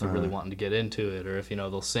happening or if they're really wanting to get into it or if,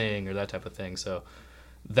 they'll sing or that type of thing. So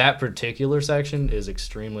that particular section is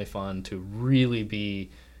extremely fun to really be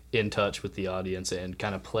in touch with the audience and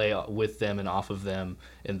kind of play with them and off of them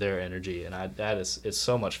and their energy, and it's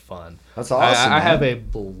so much fun. That's awesome. I have a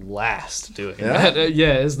blast doing that.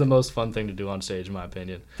 It's the most fun thing to do on stage in my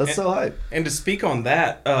opinion. That's so hype. And to speak on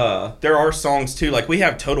that, there are songs too, like we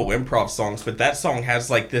have total improv songs, but that song has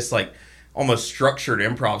like this like almost structured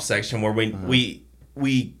improv section where we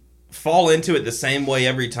fall into it the same way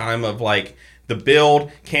every time of like the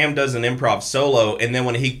build. Cam does an improv solo, and then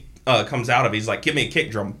when he comes out of it, he's like, give me a kick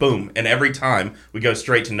drum, boom, and every time we go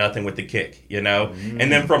straight to nothing with the kick, and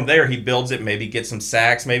then from there he builds it, maybe get some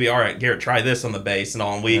sax, maybe all right, Garrett, try this on the bass and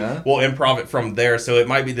all, and we'll improv it from there. So it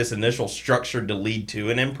might be this initial structure to lead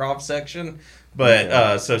to an improv section,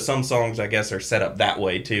 but so some songs I guess are set up that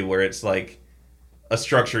way too, where it's like a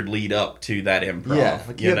structured lead up to that improv.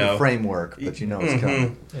 Like you have a framework, but it's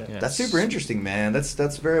coming. That's super interesting, man.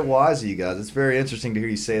 That's very wise of you guys. It's very interesting to hear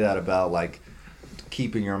you say that about like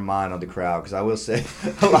keeping your mind on the crowd, because I will say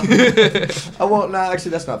I won't not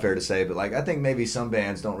actually that's not fair to say, but like I think maybe some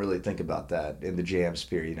bands don't really think about that in the jam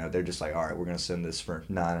sphere. They're just like, all right, we're gonna send this for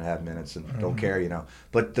 9.5 minutes and don't care,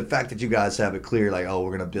 but the fact that you guys have it clear, like, oh,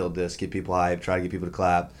 we're gonna build this, get people hyped, try to get people to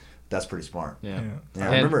clap, that's pretty smart. I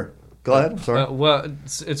remember, go ahead. I'm sorry. Well,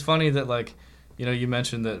 it's funny that like you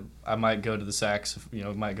mentioned that I might go to the sax,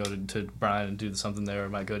 might go to Brian and do something there, or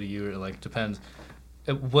might go to you, or like depends.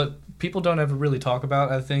 What people don't ever really talk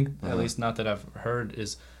about, I think, at least not that I've heard,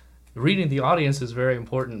 is reading the audience is very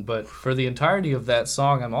important. But for the entirety of that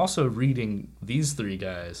song, I'm also reading these 3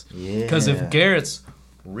 guys. Because if Garrett's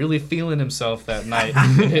really feeling himself that night,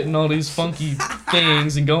 hitting all these funky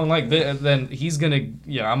things and going like this, then he's going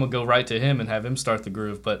to, I'm going to go right to him and have him start the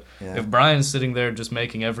groove. But if Brian's sitting there just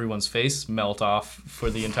making everyone's face melt off for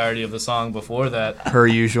the entirety of the song before that. Per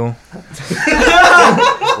usual.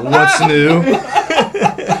 What's new?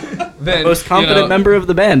 Then, most confident member of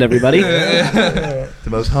the band, everybody. The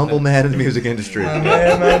most humble man in the music industry. My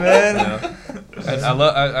man.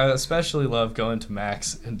 I especially love going to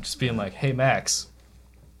Max and just being like, hey, Max,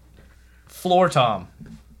 floor tom.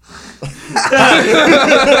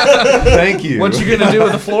 Thank you. What you gonna do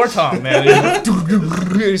with the floor tom, man?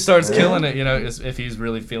 He starts killing it, if he's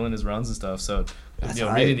really feeling his runs and stuff. So,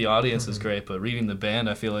 reading the audience is great, but reading the band,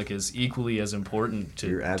 I feel like, is equally as important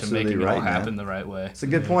to making it all happen the right way. It's a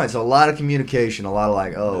good point. So a lot of communication, a lot of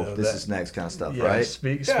like, this is next kind of stuff, right?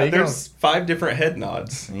 There's 5 different head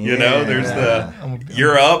nods. There's the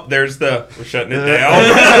you're up. There's the we're shutting it down.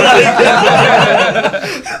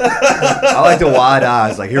 I like the wide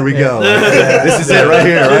eyes. Like, here we go. This is it right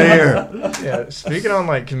here. Yeah. Speaking on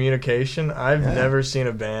like communication, I've never seen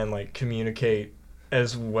a band like communicate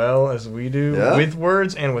as well as we do with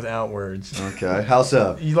words and without words. Okay. How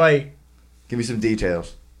so? You like give me some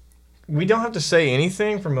details. We don't have to say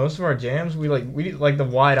anything for most of our jams. We do like the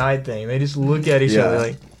wide-eyed thing. They just look at each other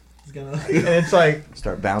like, and it's like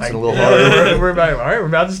start bouncing a little harder. We're about, all right, we're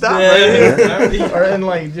about to stop right here. And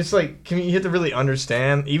like just like you have to really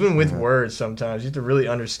understand, even with words. Sometimes you have to really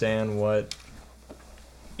understand what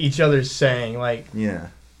each other's saying. Like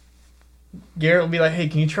Garrett will be like, "Hey,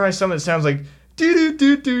 can you try something that sounds like do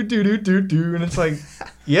do do do do do do?" And it's like,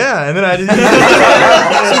 yeah. And then I just,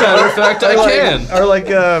 as a matter of fact, I can. Or like,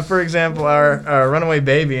 for example, our Runaway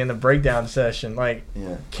Baby in the breakdown session. Like,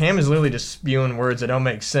 Cam is literally just spewing words that don't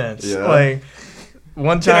make sense. Yeah. Like,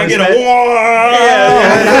 one time, can I get a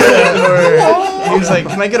he was like,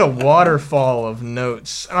 "Can I get a waterfall of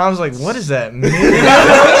notes?" And I was like, "What does that mean?"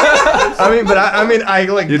 I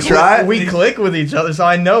like you try. We click with each other, so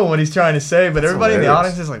I know what he's trying to say. But everybody in the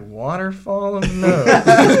audience is like, "Waterfall of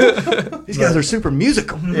notes." These guys are super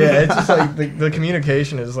musical. Yeah, it's just like the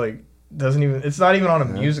communication is like it's not even on a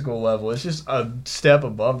musical level. It's just a step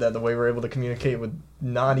above that. The way we're able to communicate with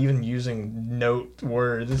not even using note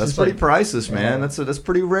words. It's that's pretty priceless, man. That's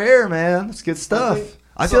pretty rare, man. That's good stuff.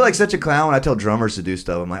 I feel like such a clown when I tell drummers to do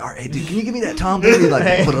stuff. I'm like, all right, hey, dude, can you give me that tom? Like,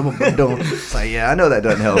 it's like, yeah, I know that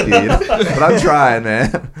doesn't help you, but I'm trying,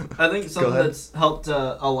 man. I think something that's helped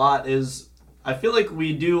a lot is I feel like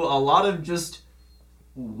we do a lot of just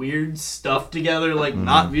weird stuff together, like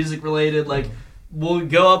not music related. Like we'll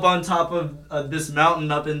go up on top of this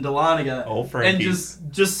mountain up in Dahlonega and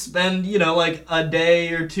just spend like a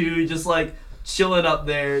day or two just like chilling up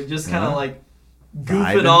there, just kind of like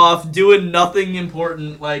goofing off, doing nothing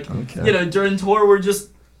important. Like during tour we were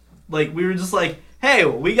just like, hey,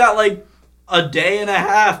 we got like a day and a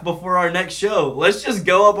half before our next show. Let's just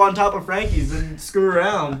go up on top of Frankie's and screw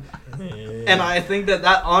around. And I think that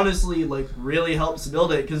honestly like really helps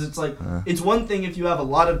build it, because it's like it's one thing if you have a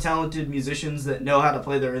lot of talented musicians that know how to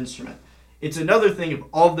play their instrument. It's another thing if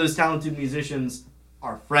all of those talented musicians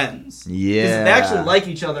are friends. Yeah. Because they actually like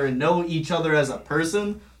each other and know each other as a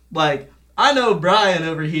person. Like, I know Brian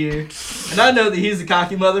over here, and I know that he's a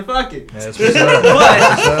cocky motherfucker. That's what's up.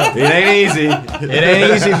 But it ain't easy. It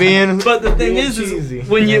ain't easy being. But the thing is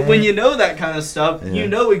when you know that kind of stuff, you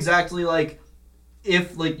know exactly like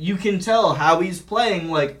if like you can tell how he's playing.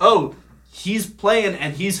 Like, oh, he's playing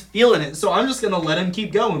and he's feeling it, so I'm just gonna let him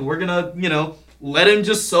keep going. We're gonna let him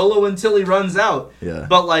just solo until he runs out. Yeah.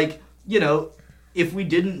 But like if we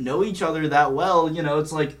didn't know each other that well,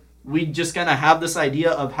 it's like we just kind of have this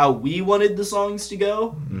idea of how we wanted the songs to go.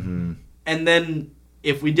 Mm-hmm. And then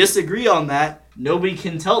if we disagree on that, nobody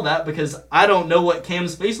can tell that, because I don't know what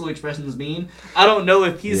Cam's facial expressions mean. I don't know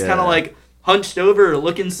if he's kind of like hunched over or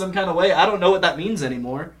looking some kind of way. I don't know what that means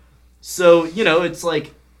anymore. So, it's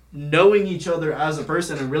like knowing each other as a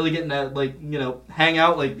person and really getting to like, hang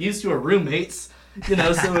out. Like these two are roommates,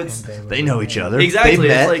 so it's... They know each other. Exactly.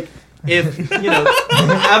 It's like, if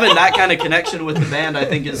having that kind of connection with the band, I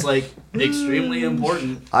think is like extremely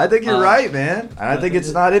important. I think you're right, man. And I think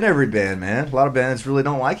it's not in every band, man. A lot of bands really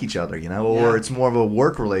don't like each other, or it's more of a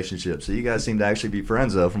work relationship. So you guys seem to actually be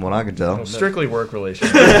friends, though, from what I can tell. Strictly work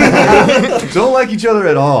relationship. Don't like each other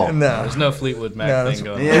at all. No, there's no Fleetwood Mac thing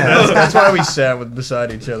going on. Yeah, that's why we sat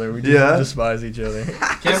beside each other. We just despise each other.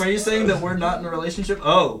 Cam, are you saying that we're not in a relationship?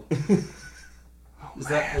 Oh. Is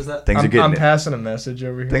that? Things are getting. I'm passing a message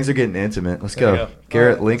over here. Things are getting intimate. Let's go.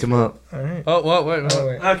 Garrett, link them up. All right. Oh, what? Wait.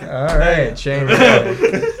 Okay. All right. Change.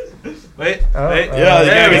 Wait. Yeah,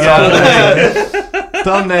 there we go.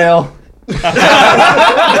 Thumbnail.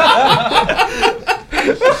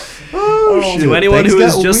 Oh, to anyone who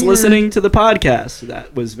is just listening to the podcast,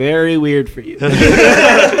 that was very weird for you.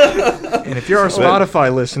 And if you're our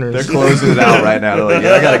Spotify listeners, they're closing it out right now. They're like,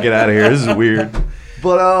 I gotta get out of here. This is weird.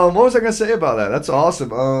 But what was I gonna say about that? That's awesome.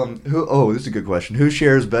 This is a good question. Who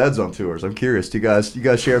shares beds on tours? I'm curious. Do you guys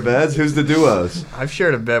share beds? Who's the duos? I've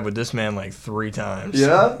shared a bed with this man like 3 times.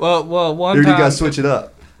 Yeah. Well, one time. Or do you guys switch it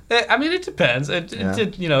up? I mean, it depends.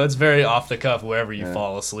 It's very off the cuff wherever you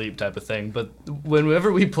fall asleep type of thing. But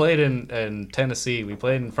whenever we played in Tennessee, we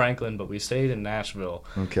played in Franklin, but we stayed in Nashville.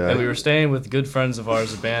 Okay. And we were staying with good friends of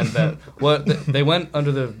ours, a band that they went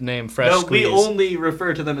under the name Fresh Squeeze. No, we only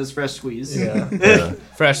refer to them as Fresh Squeeze. Yeah.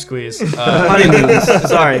 Fresh Squeeze. Honeymoons.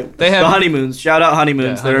 Sorry. They have the Honeymoons. Shout out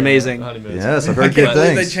Honeymoons. Yeah, They're amazing. Honeymoons. Yes, I've heard good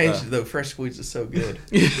things. They changed though. Fresh Squeeze is so good.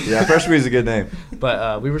 Yeah, Fresh Squeeze is a good name.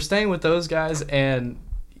 But we were staying with those guys, and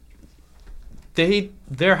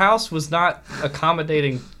their house was not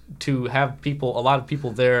accommodating to have a lot of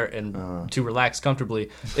people there and to relax comfortably.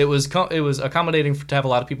 It was accommodating to have a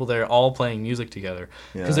lot of people there all playing music together,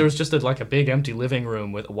 because there was just a big empty living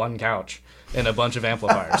room with one couch and a bunch of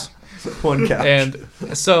amplifiers. One couch. And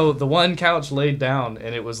so the one couch laid down,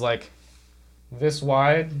 and it was like this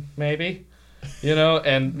wide maybe.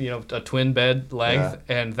 And a twin bed length,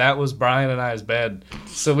 and that was Brian and I's bed.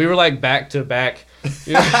 So we were like back to back,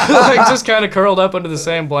 just kind of curled up under the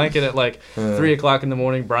same blanket at 3:00 in the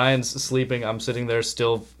morning. Brian's sleeping. I'm sitting there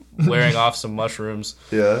still wearing off some mushrooms.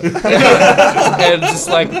 Yeah. And just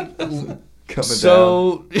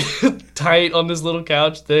so tight on this little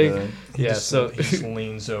couch thing. He just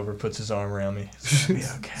leans over, puts his arm around me. It's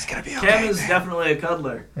gonna be okay. Cam is definitely a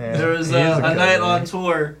cuddler. Yeah, there was a night on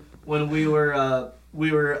tour when we were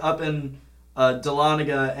up in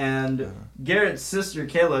Dahlonega, and Garrett's sister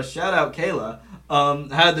Kayla, shout out Kayla,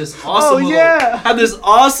 had this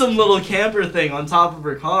awesome little camper thing on top of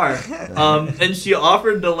her car, and she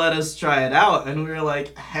offered to let us try it out, and we were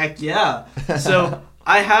like, heck yeah. So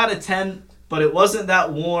I had a tent, but it wasn't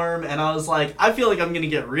that warm, and I was like, I feel like I'm gonna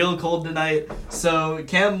get real cold tonight. So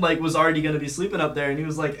Cam was already gonna be sleeping up there, and he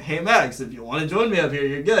was like, hey Max, if you want to join me up here,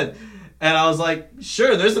 you're good. And I was like,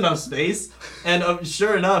 sure, there's enough space. And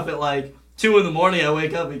sure enough, at 2 in the morning, I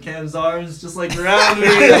wake up in Cam's arms, just around me.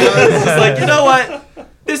 And I was just like, you know what?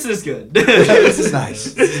 This is good. This is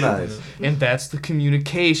nice. This is nice. And that's the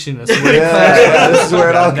communication. That's This is where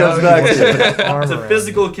it all comes back to. It's a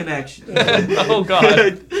physical connection. Oh,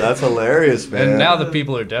 God. That's hilarious, man. And now the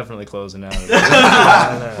people are definitely closing out.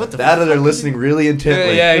 What the that or they're listening really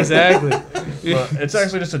intently. Yeah, exactly. Well, it's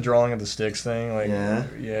actually just a drawing of the sticks thing. Like, Yeah.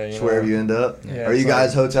 You know. Wherever you end up. Yeah, are you it's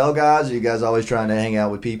guys hotel guys? Are you guys always trying to hang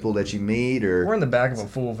out with people that you meet? Or We're in the back of a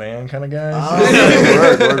full van kind of guys.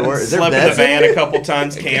 Oh, word. Is there Slept in the beds van in a couple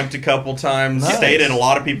times, camped a couple times, Nice. stayed in a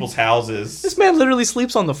lot of people's houses. This man literally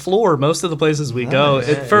sleeps on the floor most of the places we go.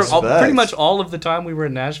 Nice. Pretty much all of the time we were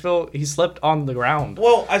in Nashville, he slept on the ground.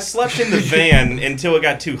 Well, I slept in the van until it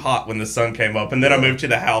got too hot when the sun came up, and then I moved to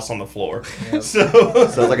the house on the floor. Yep. So,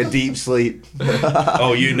 Sounds like a deep sleep.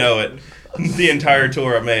 oh, you know it. The entire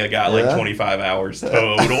tour I may have got like Yeah? 25 hours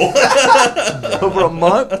total. Over a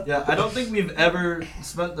month? Yeah, I don't think we've ever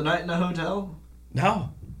spent the night in a hotel. No.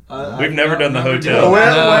 I've We've never done the never hotel. done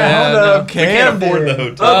Well, that. hold up. We can't afford the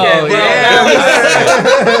hotel. Okay, Oh, well, yeah.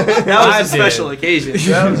 that was I a special did.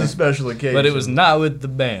 occasion. That was a special occasion. But it was not with the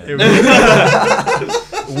band.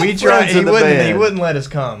 We tried. Friends of the He band. wouldn't let us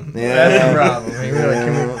come. Yeah. That's the problem. He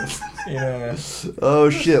really, yeah. Oh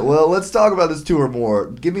shit! Well, let's talk about this tour more.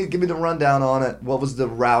 Give me the rundown on it. What was the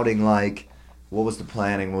routing like? What was the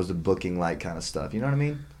planning? What was the booking like? Kind of stuff. You know what I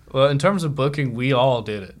mean? Well, in terms of booking, we all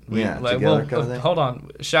did it. Together kind of thing? Hold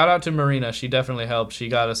on. Shout out to Marina. She definitely helped. She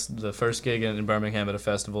got us the first gig in Birmingham at a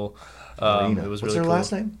festival. Marina. It was What's really her cool.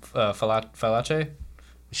 last name? Falache?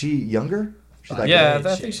 Is she younger? She's like Yeah, a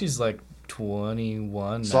I think she's like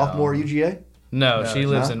 21 now. sophomore UGA. No, No, she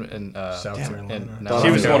lives no? in South Carolina. She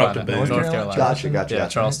was going up to North Boone. Carolina. Gotcha. Yeah,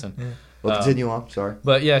 Charleston. Yeah. Well, continue on. Sorry.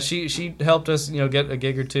 But yeah, she helped us, get a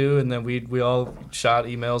gig or two, and then we all shot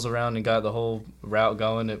emails around and got the whole route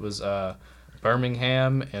going. It was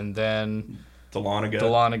Birmingham, and then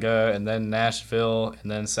Dahlonega, and then Nashville,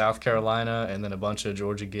 and then South Carolina, and then a bunch of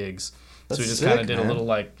Georgia gigs. That's so we just sick, kind of did man. a little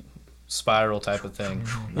like spiral type of thing.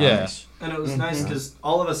 Nice. And it was nice because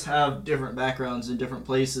all of us have different backgrounds in different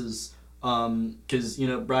places. Because,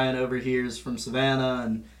 Brian over here is from Savannah,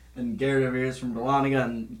 and Garrett over here is from Dahlonega,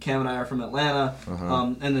 and Cam and I are from Atlanta.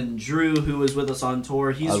 And then Drew, who was with us on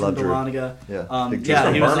tour, he's I from love Drew. Dahlonega. Yeah. Big Yeah,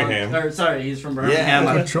 Drew. he was Birmingham. he's from Birmingham.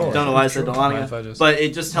 Yeah, I sure. don't know why I said Mind if I Dahlonega. just- But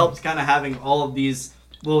it just helped kind of having all of these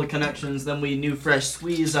little connections. Then we knew Fresh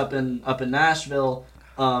Squeeze up in Nashville.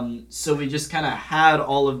 So we just kind of had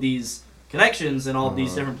all of these connections in all of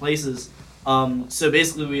these different places. So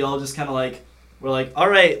basically we all just kind of we're like, all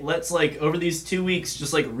right, let's over these 2 weeks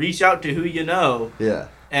just reach out to who you know. Yeah.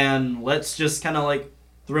 And let's just kind of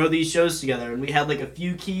throw these shows together. And we had a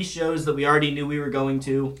few key shows that we already knew we were going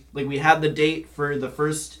to. We had the date for the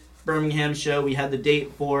first Birmingham show. We had the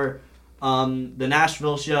date for the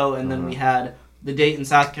Nashville show. And then we had the date in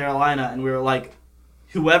South Carolina. And we were like,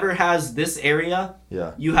 whoever has this area,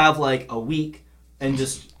 you have a week and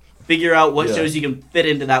just figure out what shows you can fit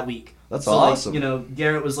into that week. That's So awesome.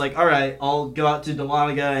 Garrett was like, all right, I'll go out to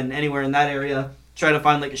Dahlonega and anywhere in that area, try to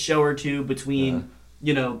find a show or two between,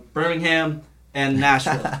 Birmingham and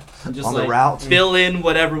Nashville. And just On the route. fill in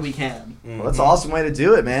whatever we can. Well, that's an awesome way to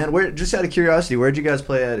do it, man. Just out of curiosity, where'd you guys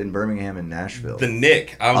play at in Birmingham and Nashville? The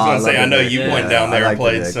Nick. I was Oh, I going to say, love I know the Nick. you Yeah. went down there I and like the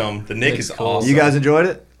played Nick. some. The Nick Nick's is cool. awesome. You guys enjoyed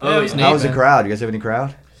it? Oh, it was yeah. neat. How was the man. crowd? You guys have any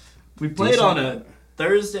crowd? We played on a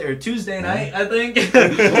Thursday or Tuesday night, I think.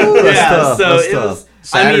 That's yeah, tough. so That's it tough. was.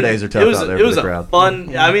 Saturdays are tough it was, out there it for was the a crowd.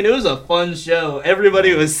 fun. I mean, it was a fun show.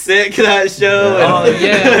 Everybody was sick that show.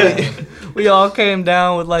 Yeah. and- Oh yeah, we all came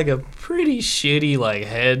down with a pretty shitty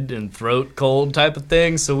head and throat cold type of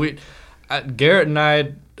thing. So Garrett and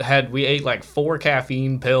I we ate 4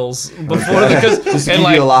 caffeine pills before Just to and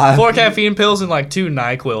keep you alive. 4 caffeine pills and 2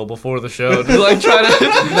 NyQuil before the show. To,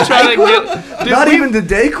 try to get. Dude, Not even the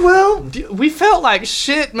Dayquil? we felt like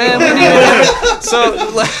shit, man. So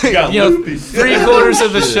got loopy. 3/4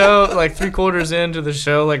 of the show, 3/4 into the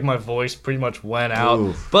show, my voice pretty much went out.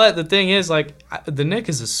 Oof. But the thing is, the Nick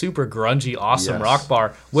is a super grungy, awesome Yes. rock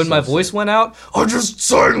bar. When So my voice sick. went out, I just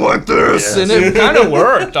sang like this, Yes. and it kind of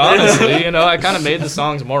worked. Honestly, I kind of made the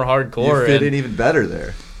songs more hardcore. You fit and- in even better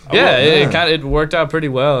there. yeah, yeah. it worked out pretty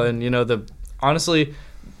well, and honestly,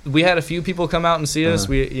 we had a few people come out and see us.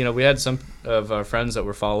 We had some of our friends that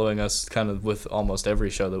were following us kind of with almost every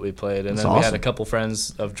show that we played, and That's then we had awesome. a couple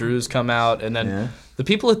friends of Drew's come out, and then Yeah. the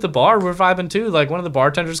people at the bar were vibing too. One of the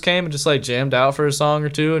bartenders came and just jammed out for a song or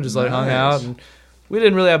two and just hung Nice. out, and we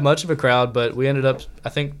didn't really have much of a crowd, but we ended up I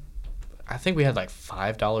think we had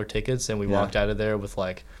 $5 tickets, and we Yeah. walked out of there with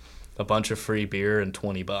a bunch of free beer and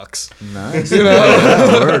 $20. Nice.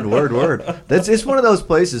 Yeah, word. It's one of those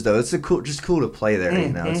places though. It's just cool to play there. You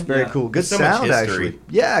know, it's very cool. Good so sound actually.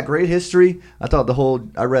 Yeah, great history. I thought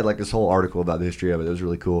I read like this whole article about the history of it. It was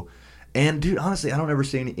really cool. And dude, honestly, I don't ever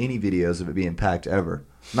see any videos of it being packed ever.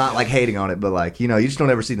 Not like hating on it, but like, you know, you just don't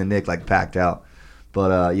ever see the Nick like packed out.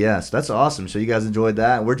 But yes, that's awesome. So you guys enjoyed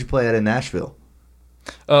that. Where'd you play at in Nashville?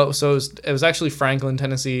 Oh, so it was actually Franklin,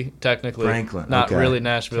 Tennessee, technically. Franklin, not really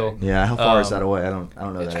Nashville. Yeah, how far is that away? I don't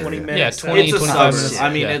know that. 20 area. minutes. Yeah, 20, it's a 25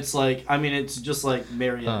 suburb. minutes. I mean, it's just like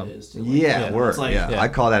Marietta is. To, like, Yeah, word. it's like, I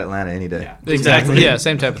call that Atlanta any day. Yeah. Exactly. Yeah,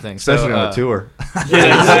 same type of thing. Especially on a tour.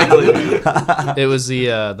 Yeah, exactly. It was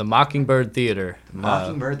the Mockingbird Theater.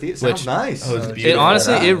 Mockingbird Theater sounds nice. Oh, it's It beautiful.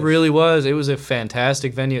 honestly, it really was. It was a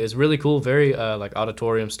fantastic venue. It's really cool, very like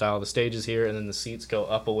auditorium style. The stage is here, and then the seats go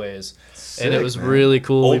up a ways, and it was really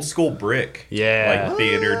cool. Old school brick. Yeah. Like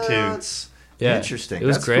theater too. That's interesting. It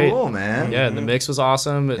was That's great. Cool, man. Yeah, the mix was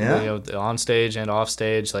awesome. Yeah. You know, on stage and off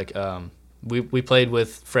stage. Like we played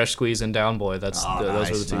with Fresh Squeeze and Down Boy. Those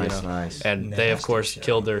were the two. Nice. And they of course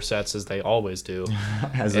killed their sets as they always do.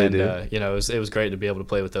 As they do. You know, it was great to be able to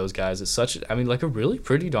play with those guys. It's like a really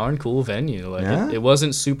pretty darn cool venue. Like Yeah. it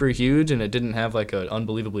wasn't super huge and it didn't have like an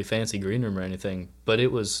unbelievably fancy green room or anything, but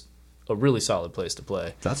it was a really solid place to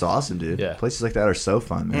play. That's awesome, dude. Yeah. Places like that are so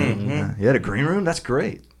fun, man. Mm-hmm. Yeah. You had a green room? That's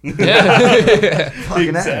great. Yeah. Fucking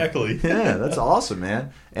Exactly. Yeah, that's awesome,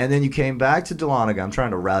 man. And then you came back to Dahlonega. I'm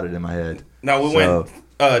trying to route it in my head. No, we went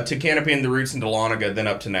to Canopy and the Roots in Dahlonega, then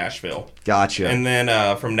up to Nashville. Gotcha. And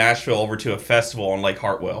then from Nashville over to a festival on Lake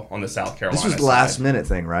Hartwell on the South Carolina This was the side. last minute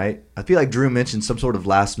thing, right? I feel like Drew mentioned some sort of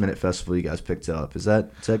last minute festival you guys picked up. Is that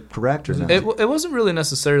correct or not? It wasn't really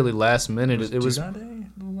necessarily last minute. It was Day,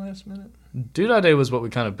 the last minute. Doodah Day was what we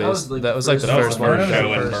kind of based. That was like the That was first the one. first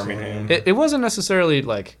show in First Birmingham. It wasn't necessarily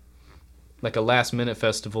like a last minute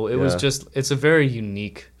festival. It was Yeah. just it's a very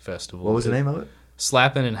unique festival. What was the name of it?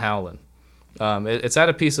 Slappin' and Howlin'. It's at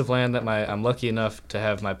a piece of land that I'm lucky enough to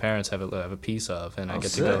have my parents have a piece of, and I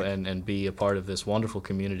get to go and be a part of this wonderful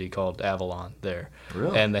community called Avalon there.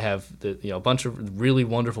 Really? And they have a bunch of really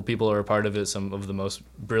wonderful people are a part of it. Some of the most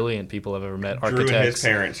brilliant people I've ever met. Drew Architects. and his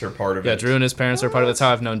parents are part of it. Yeah, Drew and his parents are part of it. That's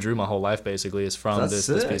how I've known Drew my whole life. Basically, is from That's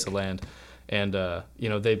this sick. piece of land. And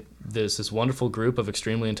there's this wonderful group of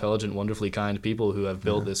extremely intelligent, wonderfully kind people who have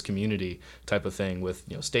built this community type of thing with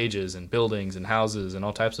stages and buildings and houses and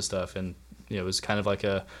all types of stuff. And it was kind of like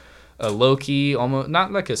a low key, almost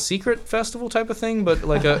not like a secret festival type of thing, but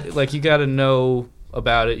like you got to know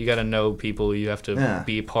about it. You got to know people. You have to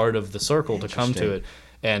be part of the circle to come to it.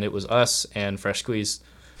 And it was us and Fresh Squeeze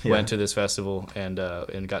went to this festival and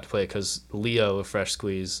got to play it because Leo of Fresh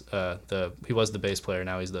Squeeze, he was the bass player,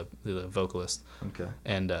 now he's the vocalist. Okay.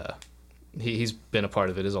 And he's been a part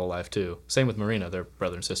of it his whole life too. Same with Marina, they're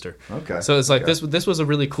brother and sister. Okay. So it's like this was a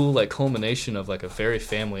really cool like culmination of like a very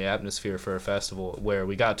family atmosphere for a festival where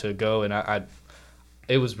we got to go and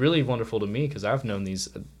it was really wonderful to me because I've known these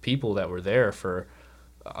people that were there for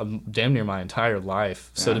damn near my entire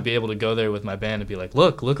life. So to be able to go there with my band and be like,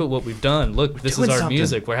 look at what we've done. Look, this is our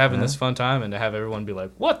music. We're having this fun time. And to have everyone be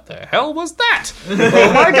like, what the hell was that?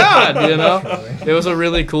 Oh my God. It was a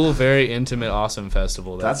really cool, very intimate, awesome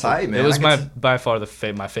festival. That's hype, man. It was by far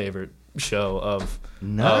my favorite show of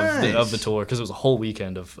the tour because it was a whole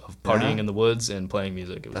weekend of partying in the woods and playing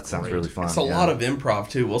music. That sounds really fun. It's a lot of improv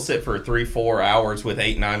too. We'll sit for 3-4 hours with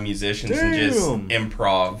 8-9 musicians and just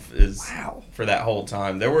improv for that whole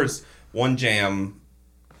time. There was one jam,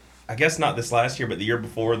 I guess not this last year, but the year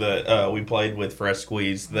before that we played with Fresh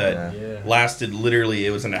Squeeze that lasted literally, it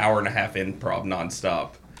was an hour and a half improv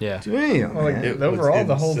nonstop. Yeah. Damn. Well, like, It overall, was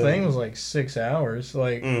the whole insane. thing was like 6 hours.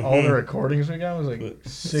 Like all the recordings we got was like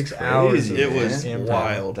 6 hours. It was improv.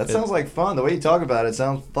 wild. That sounds like fun. The way you talk about it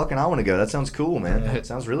sounds fucking. I want to go. That sounds cool, man. It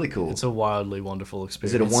sounds really cool. It's a wildly wonderful Is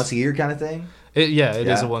experience. it a once a year kind of thing? It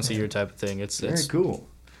is a once a year type of thing. It's Very cool.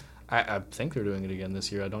 I think they're doing it again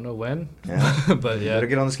this year. I don't know when. Yeah. But yeah. Better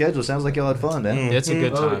get on the schedule. Sounds like y'all had fun, man. It's a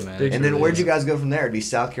good time, man. And then where'd you guys go from there? It'd be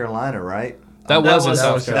South Carolina, right? That was in that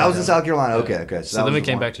South Carolina. That was in South Carolina. Okay. So then we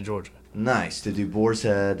came back to Georgia. Nice to do Boar's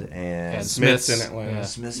Head and Smith's in Atlanta. Yeah.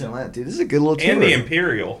 Smith's in Atlanta. Dude, this is a good little tour. And the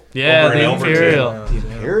Imperial. Yeah, over in the Elberton. Imperial. The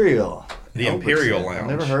Imperial. The Imperial Elberton. Lounge. I've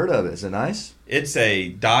never heard of it. Is it nice? It's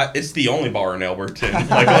it's the only bar in Elberton.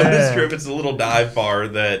 Like on this trip, it's a little dive bar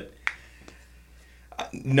that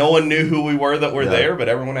no one knew who we were that were there, but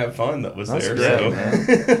everyone had fun that was That's there. great,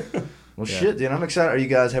 So. man. Well, shit, dude. I'm excited. Are you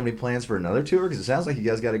guys have any plans for another tour? Because it sounds like you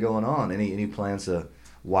guys got it going on. Any plans to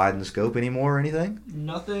widen the scope anymore or anything?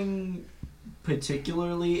 Nothing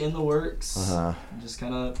particularly in the works. Just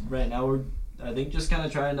kind of right now we're just kind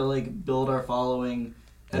of trying to like build our following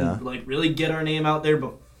and like really get our name out there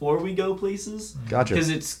before we go places. Gotcha. Because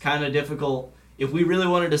it's kind of difficult. If we really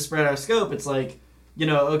wanted to spread our scope, it's like, you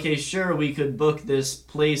know, okay, sure, we could book this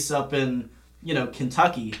place up in, you know,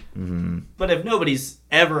 Kentucky. Mm-hmm. But if nobody's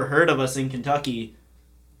ever heard of us in Kentucky,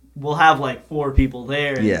 we'll have like 4 people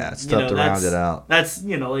there. And, yeah, it's tough to round it out. That's,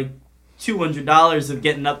 you know, like $200 of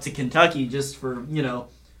getting up to Kentucky just for, you know,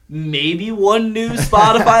 maybe one new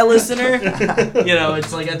Spotify listener. You know,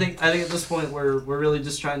 it's like I think at this point we're really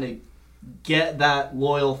just trying to get that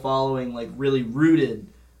loyal following like really rooted.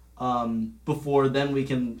 Before then we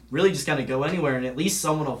can really just kind of go anywhere and at least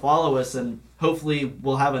someone will follow us and hopefully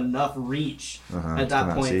we'll have enough reach at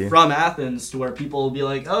that point from Athens to where people will be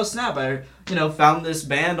like, oh snap, I found this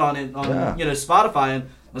band on Spotify and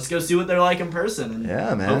let's go see what they're like in person and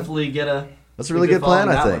man. Hopefully get a that's a really good plan,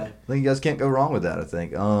 I think. I think you guys can't go wrong with that, I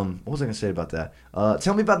think. What was I going to say about that?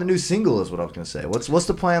 Tell me about the new single is what I was going to say. What's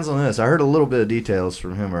the plans on this? I heard a little bit of details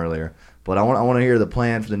from him earlier, but I want to hear the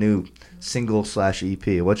plan for the new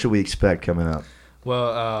single/EP. What should we expect coming up?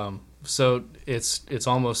 Well, so it's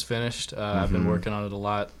almost finished. I've been working on it a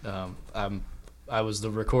lot. I was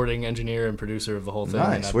the recording engineer and producer of the whole thing.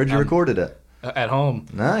 Nice. Where'd you record it at? At home.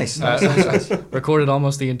 Nice. Recorded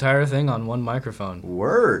almost the entire thing on one microphone.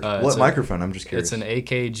 Word. What microphone? I'm just curious. It's an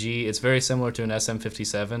AKG. It's very similar to an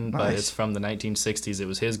SM57, but it's from the 1960s. It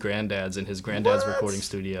was his granddad's in his granddad's recording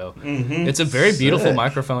studio. Mm-hmm. It's a very beautiful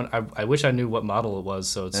microphone. I wish I knew what model it was,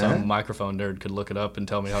 so some microphone nerd could look it up and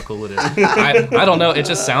tell me how cool it is. I don't know. It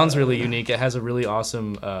just sounds really unique. It has a really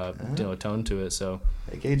awesome tone to it. So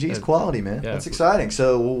AKG's quality, man. Yeah. That's exciting.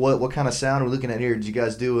 So what kind of sound are we looking at here? Did you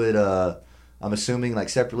guys do it? I'm assuming like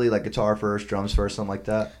separately, like guitar first, drums first, something like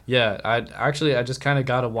that. Yeah, I just kind of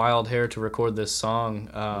got a wild hair to record this song.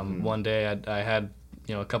 One day I had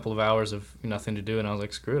a couple of hours of nothing to do, and I was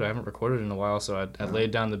like, screw it, I haven't recorded in a while, so I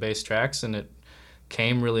laid down the bass tracks, and it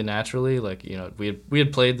came really naturally. Like we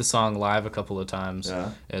had played the song live a couple of times,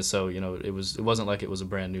 and so it wasn't like it was a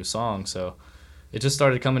brand new song, so it just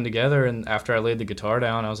started coming together. And after I laid the guitar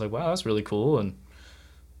down, I was like, wow, that's really cool, and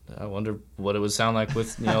I wonder what it would sound like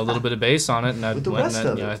with a little bit of bass on it, and I went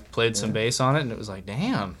and I played some bass on it, and it was like,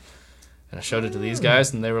 damn. And I showed it to these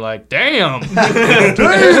guys, and they were like, damn.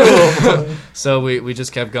 So we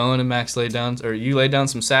just kept going, and Max you laid down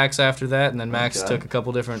some sax after that, and then Max took a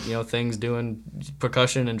couple different things doing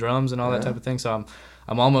percussion and drums and all that type of thing. So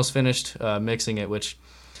I'm almost finished mixing it, which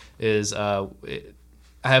is I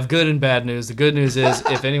have good and bad news. The good news is,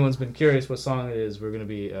 if anyone's been curious what song it is, we're going to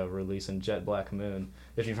be releasing Jet Black Moon.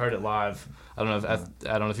 If you've heard it live, I don't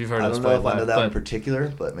know if you've heard it live. I don't know if I know that in particular,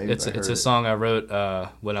 but maybe it's a song I wrote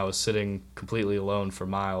when I was sitting completely alone for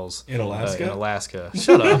miles in Alaska.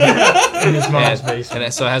 Shut up. In his mom's basement.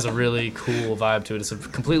 And so it has a really cool vibe to it. It's a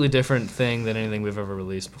completely different thing than anything we've ever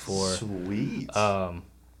released before. Sweet.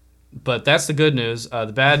 But that's the good news.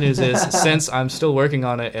 The bad news is, since I'm still working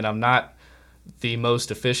on it and I'm not the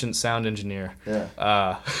most efficient sound engineer,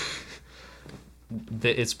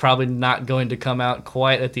 it's probably not going to come out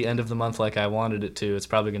quite at the end of the month like I wanted it to. It's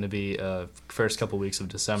probably going to be first couple weeks of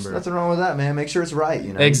December. There's nothing wrong with that, man. Make sure it's right.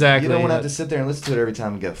 Exactly. You don't want to have to sit there and listen to it every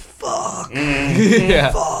time and go, fuck,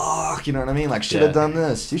 fuck. You know what I mean? Like, should have done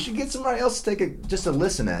this. You should get somebody else to take just a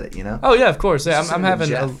listen at it. Oh yeah, of course. Yeah, I'm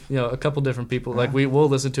having a couple different people. Like we'll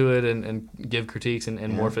listen to it and give critiques and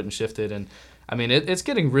morph it and shift it. And I mean, it's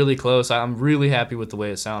getting really close. I'm really happy with the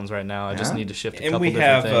way it sounds right now. I just need to shift a couple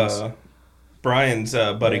different things. Brian's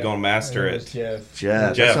buddy going to master it. Jeff.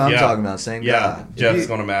 That's what I'm talking about. Same guy. Jeff's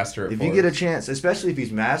going to master it. If you get a chance, especially if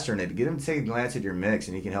he's mastering it, get him to take a glance at your mix,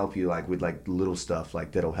 and he can help you with little stuff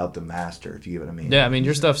that'll help the master. If you get what I mean. Yeah, I mean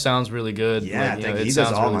your stuff sounds really good. Yeah, it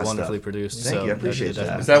sounds really wonderfully produced. Thank you. I appreciate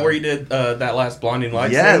that. Is that where you did that last Blinding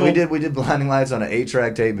Lights? Yeah, single? we did Blinding Lights on an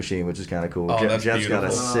 8-track tape machine, which is kind of cool. Jeff's got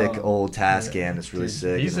a sick old Tascam that's really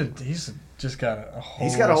sick. He's just got a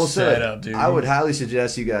whole setup, dude. I would highly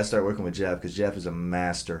suggest you guys start working with Jeff, because Jeff is a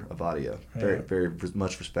master of audio. Very, very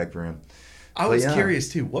much respect for him. I was curious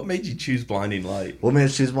too. What made you choose Blinding Light? What made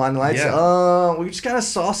us choose Blinding Lights? Yeah. We just kind of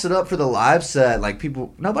sauced it up for the live set. Like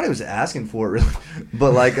nobody was asking for it really,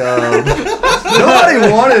 but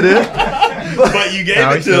nobody wanted it. But you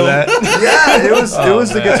gave it to them. Yeah, it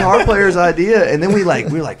was the guitar player's idea, and then we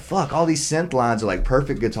were like, fuck, all these synth lines are like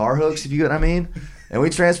perfect guitar hooks, if you get what I mean. And we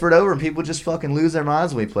transferred over, and people just fucking lose their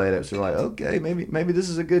minds when we played it. So we're like, okay, maybe this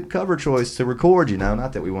is a good cover choice to record.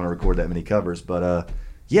 Not that we want to record that many covers, but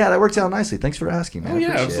yeah, that worked out nicely. Thanks for asking, man. Oh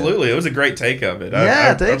yeah, absolutely. It was a great take of it.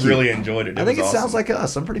 Thank you. I really enjoyed it. I think it sounds like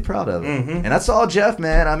us. I'm pretty proud of it. Mm-hmm. And that's all Jeff,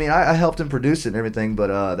 man. I mean, I helped him produce it and everything,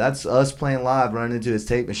 but that's us playing live, running into his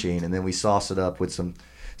tape machine, and then we sauce it up with some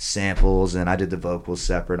samples, and I did the vocals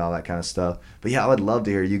separate, all that kind of stuff. But yeah, I would love to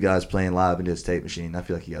hear you guys playing live into this tape machine. I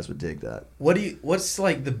feel like you guys would dig that. What's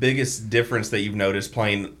like the biggest difference that you've noticed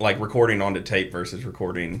playing, like recording onto tape versus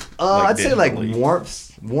recording? I'd say like digitally?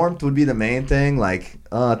 warmth would be the main thing. Like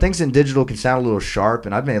things in digital can sound a little sharp,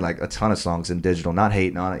 and I've made like a ton of songs in digital, not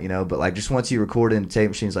hating on it, but like just once you record it in tape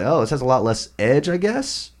machines, like, oh, this has a lot less edge, I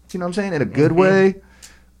guess. You know what I'm saying? In a good way.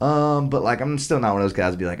 But like I'm still not one of those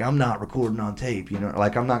guys to be like, I'm not recording on tape,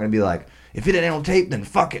 like I'm not gonna be like, if it ain't on tape, then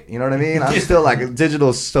fuck it, you know what I mean? I'm still like,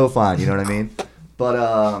 digital's so fine, you know what I mean?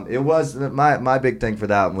 But it was my big thing for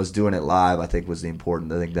that one was doing it live. I think was the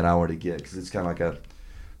important thing that I wanted to get, because it's kind of like a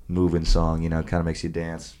moving song, kind of makes you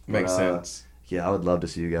dance. Makes sense. Yeah, I would love to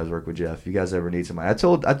see you guys work with Jeff. If you guys ever need somebody, I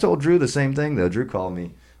told Drew the same thing though. Drew called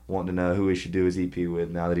me wanting to know who he should do his EP with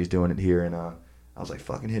now that he's doing it here, and I was like,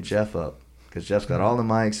 fucking hit Jeff up. Because Jeff's got all the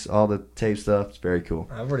mics, all the tape stuff. It's very cool.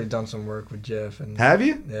 I've already done some work with Jeff. And have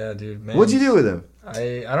you? Yeah, dude. Man, what'd you do with him?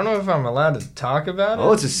 I don't know if I'm allowed to talk about it.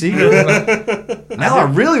 Oh, it's a secret? Now I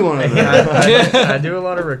really want to know. I do a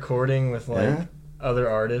lot of recording with other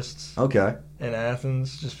artists. Okay. In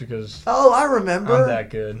Athens, just because. Oh, I remember. I'm that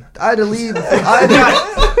good. I had to leave. Because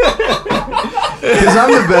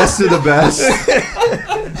I'm the best of the best.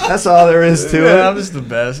 That's all there is to it. I'm just the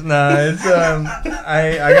best. No, it's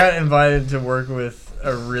I got invited to work with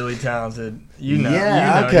a really talented.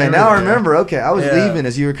 Yeah. Okay. Now I remember. Okay, I was leaving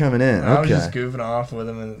as you were coming in. Okay. I was just goofing off with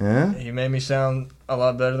him, and he made me sound a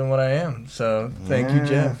lot better than what I am. So thank you,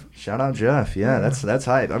 Jeff. Shout out Jeff. Yeah, that's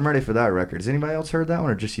hype. I'm ready for that record. Has anybody else heard that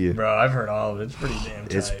one or just you? Bro, I've heard all of it. It's pretty damn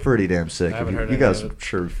tight. It's pretty damn sick. I haven't heard you guys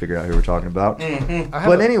sure figure out who we're talking about.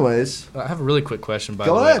 But anyways, I have a really quick question by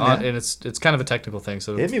the way, go ahead, man. And it's kind of a technical thing.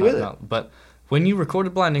 So hit me with it. But when you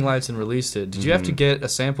recorded Blinding Lights and released it, did you have to get a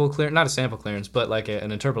sample clearance? Not a sample clearance, but like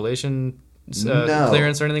an interpolation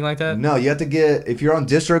clearance or anything like that? No, you have to get, if you're on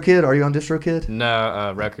DistroKid. Are you on DistroKid?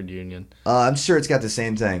 No, Record Union. I'm sure it's got the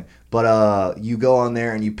same thing, but you go on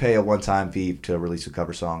there and you pay a one-time fee to release a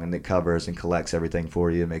cover song, and it covers and collects everything for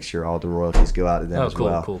you and makes sure all the royalties go out to them as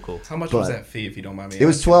well. Cool. How much was that fee, if you don't mind me asking? It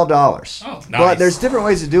was $12. Oh, nice. But there's different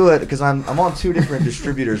ways to do it, because I'm on 2 different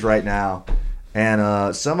distributors right now.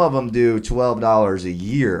 And some of them do $12 a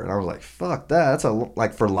year, and I was like, "Fuck that! That's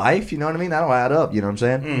like for life." You know what I mean? That'll add up. You know what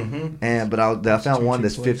I'm saying? Mm-hmm. But I found one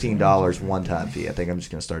that's $15 one-time fee. I think I'm just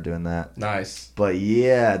gonna start doing that. Nice. But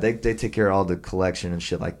yeah, they take care of all the collection and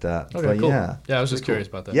shit like that. Okay, but cool. Yeah, I was just curious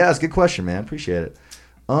about that. Yeah, it's a good question, man. Appreciate it.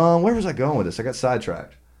 Where was I going with this? I got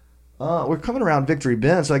sidetracked. We're coming around Victory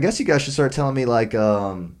Bend, so I guess you guys should start telling me like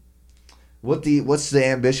what's the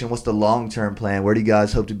ambition? What's the long-term plan? Where do you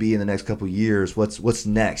guys hope to be in the next couple of years? What's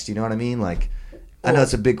next? You know what I mean? Like, I know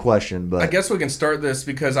it's a big question, but I guess we can start this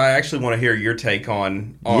because I actually want to hear your take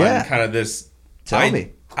on kind of this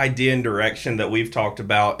idea and direction that we've talked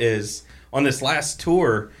about. Is on this last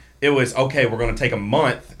tour, it was okay. We're going to take a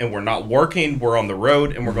month and we're not working. We're on the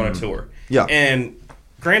road and we're going to tour. Yeah. And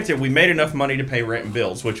granted, we made enough money to pay rent and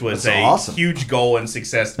bills, which was awesome. Huge goal and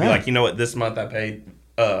success to be like, you know what, this month I paid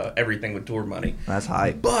everything with tour money. That's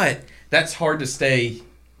high. But that's hard to stay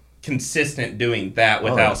consistent doing that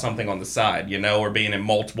without something on the side, or being in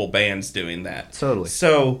multiple bands doing that. Totally.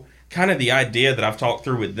 So kind of the idea that I've talked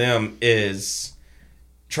through with them is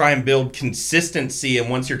try and build consistency, and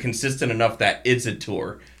once you're consistent enough, that is a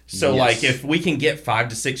tour. So like if we can get 5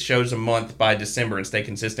 to 6 shows a month by December and stay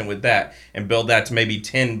consistent with that and build that to maybe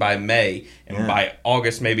 10 by May and by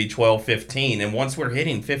August maybe 12, 15, and once we're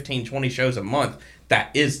hitting 15, 20 shows a month, that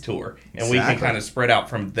is tour, and we can kind of spread out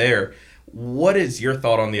from there. What is your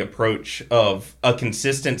thought on the approach of a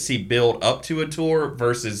consistency build up to a tour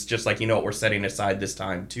versus just like, we're setting aside this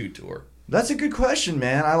time to tour? That's a good question,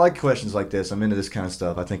 man. I like questions like this. I'm into this kind of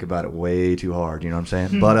stuff. I think about it way too hard, you know what I'm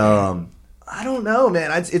saying? But I don't know,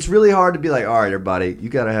 man. It's really hard to be like, all right, everybody, you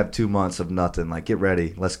got to have 2 months of nothing. Like, get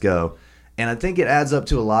ready. Let's go. And I think it adds up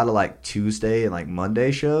to a lot of like Tuesday and like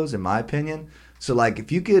Monday shows, in my opinion. So, like,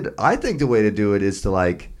 if you could, I think the way to do it is to,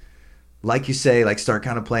 like you say, like, start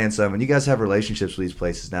kind of playing some. And you guys have relationships with these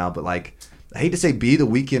places now, but, like, I hate to say be the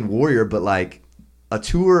weekend warrior, but, like, a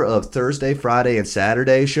tour of Thursday, Friday, and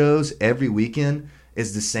Saturday shows every weekend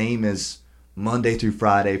is the same as Monday through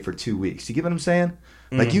Friday for 2 weeks. You get what I'm saying?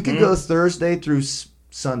 Like, you could go Thursday through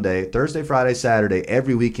Sunday, Thursday, Friday, Saturday,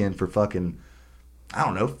 every weekend for fucking, I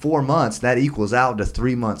don't know, 4 months. That equals out to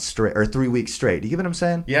 3 months straight, or 3 weeks straight. You get what I'm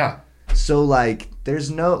saying? Yeah. So, like,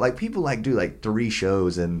 there's no, like, people, like, do, like, 3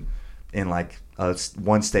 shows in like,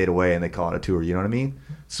 one state away, and they call it a tour, you know what I mean?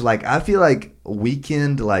 So, like, I feel like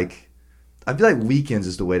weekends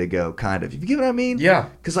is the way to go, kind of. You get what I mean? Yeah.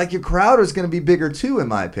 Because, like, your crowd is going to be bigger, too, in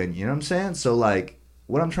my opinion, you know what I'm saying? So, like,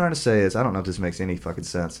 what I'm trying to say is, I don't know if this makes any fucking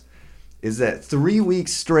sense, is that 3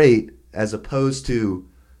 weeks straight as opposed to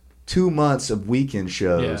 2 months of weekend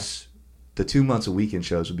shows. The 2 months of weekend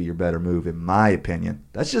shows would be your better move, in my opinion.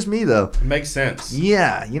 That's just me, though. It makes sense.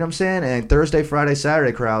 Yeah, you know what I'm saying? And Thursday, Friday,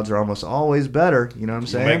 Saturday crowds are almost always better. You know what I'm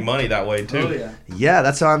saying? You make money that way, too. Oh, yeah. Yeah,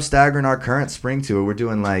 that's how I'm staggering our current spring tour. We're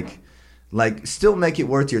doing, like still make it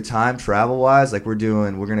worth your time travel-wise. Like, we're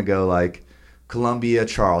going to go, like, Columbia,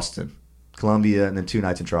 Charleston. Columbia, and then 2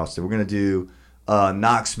 nights in Charleston. We're going to do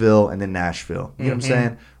Knoxville, and then Nashville. You know what I'm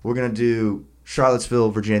saying? We're going to do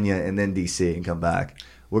Charlottesville, Virginia, and then D.C. and come back.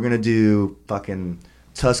 We're going to do fucking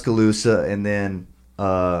Tuscaloosa and then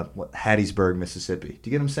Hattiesburg, Mississippi. Do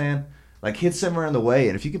you get what I'm saying? Like, hit somewhere in the way.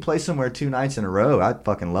 And if you can play somewhere 2 nights in a row, I'd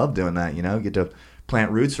fucking love doing that, you know? You get to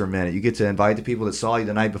plant roots for a minute. You get to invite the people that saw you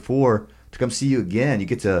the night before to come see you again. You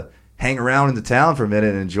get to hang around in the town for a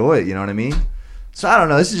minute and enjoy it, you know what I mean? So, I don't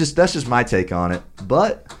know. That's just my take on it.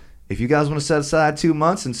 But if you guys want to set aside 2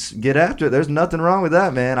 months and get after it, there's nothing wrong with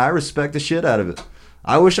that, man. I respect the shit out of it.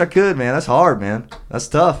 I wish I could, man. That's hard, man. That's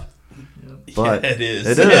tough. But yeah, it is.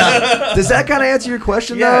 It is. Does that kind of answer your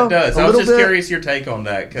question, though? Yeah, it does. I was just curious your take on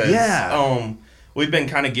that. Cause, we've been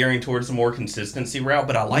kind of gearing towards a more consistency route,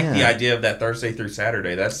 but I like the idea of that Thursday through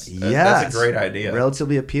Saturday. That's a great idea.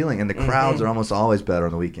 Relatively appealing, and the crowds are almost always better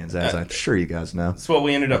on the weekends, as I'm sure you guys know. That's what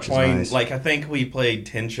we ended up playing. Nice. Like, I think we played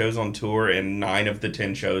 10 shows on tour, and 9 of the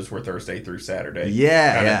 10 shows were Thursday through Saturday.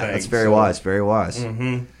 Yeah, that's very wise, very wise.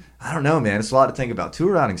 Mm-hmm. I don't know, man. It's a lot to think about.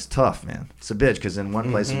 Tour routing's tough, man. It's a bitch because in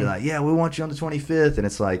one place you'll be like, yeah, we want you on the 25th, and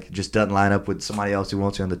it's like just doesn't line up with somebody else who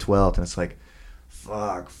wants you on the 12th, and it's like,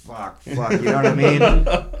 fuck. You know what I mean?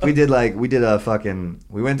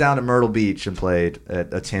 We went down to Myrtle Beach and played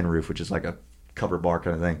at a Tin Roof, which is like a cover bar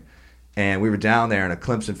kind of thing. And we were down there, and a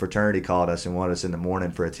Clemson fraternity called us and wanted us in the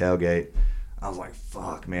morning for a tailgate. I was like,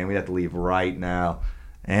 fuck, man, we have to leave right now.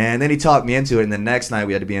 And then he talked me into it, and the next night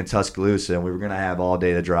we had to be in Tuscaloosa, and we were going to have all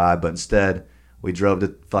day to drive, but instead we drove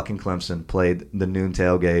to fucking Clemson, played the noon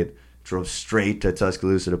tailgate, drove straight to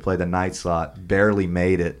Tuscaloosa to play the night slot, barely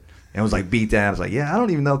made it, and was like beat down. I was like, yeah, I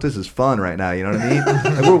don't even know if this is fun right now, you know what I mean?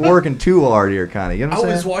 Like, we're working too hard here, kind of, you know what I'm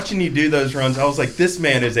saying? I was watching you do those runs, I was like, this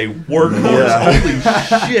man is a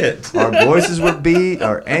workhorse, holy shit. Our voices were beat,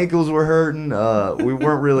 our ankles were hurting, we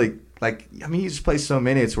weren't really... Like, I mean, you just play so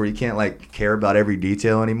many, it's where you can't, like, care about every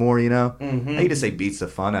detail anymore, you know? Mm-hmm. I hate to say beats the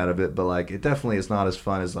fun out of it, but, like, it definitely is not as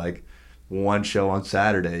fun as, like, one show on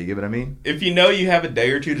Saturday. You get what I mean? If you know you have a day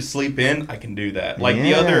or two to sleep in, I can do that. Like,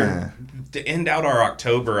 to end out our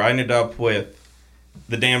October, I ended up with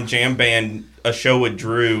the damn jam band, a show with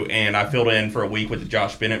Drew, and I filled in for a week with the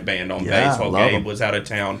Josh Bennett band on bass while Gabe was out of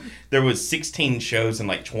town. There was 16 shows in,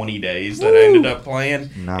 like, 20 days that I ended up playing.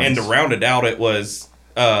 Nice. And to round it out, it was...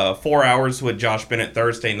 4 hours with Josh Bennett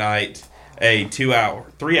Thursday night, a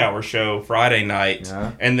 3-hour show Friday night,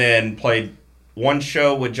 and then played 1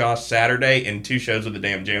 show with Josh Saturday and 2 shows with the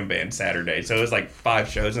damn jam band Saturday. So it was like 5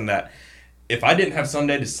 shows in that. If I didn't have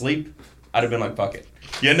Sunday to sleep, I'd have been like, fuck it.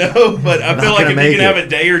 You know? But I feel like if you can have a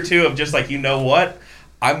day or two of just like, you know what?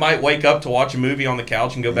 I might wake up to watch a movie on the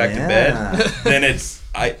couch and go back to bed. Then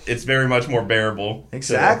it's very much more bearable.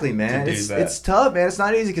 Exactly, man. It's tough, man. It's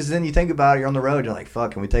not easy because then you think about it, you're on the road, you're like,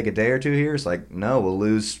 fuck, can we take a day or two here? It's like, no, we'll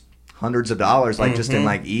lose hundreds of dollars, like just in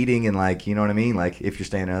like eating and like, you know what I mean? Like if you're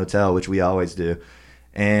staying in a hotel, which we always do.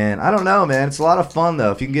 And I don't know, man. It's a lot of fun,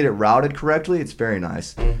 though. If you can get it routed correctly, it's very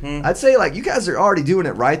nice. I'd say, like, you guys are already doing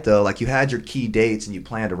it right, though. Like, you had your key dates and you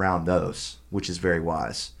planned around those, which is very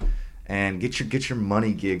wise. And get your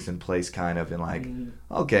money gigs in place, kind of, and like,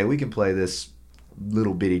 okay, we can play this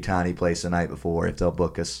little bitty tiny place the night before if they'll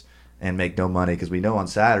book us and make no money because we know on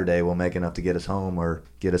Saturday we'll make enough to get us home or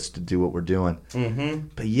get us to do what we're doing.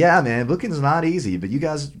 But yeah, man, booking's not easy. But you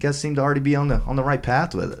guys seem to already be on the right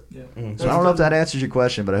path with it. Yeah. So I don't know if that answers your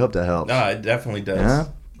question, but I hope that helps. No, it definitely does. Yeah?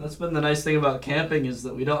 That's been the nice thing about camping is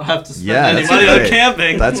that we don't have to spend any money on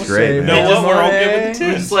camping. That's great, man. You know what? We're all giving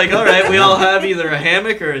We're just like, all right, we all have either a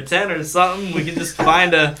hammock or a tent or something. We can just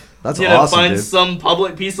find awesome, some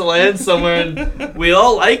public piece of land somewhere, and we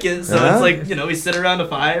all like it. So it's like, we sit around a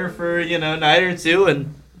fire for a night or two,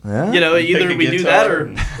 and either we do that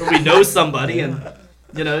or we know somebody, and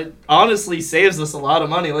honestly saves us a lot of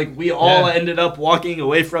money. Like, we all ended up walking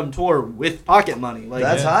away from tour with pocket money. Like,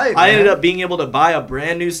 that's hype, I ended up being able to buy a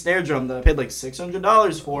brand new snare drum that I paid like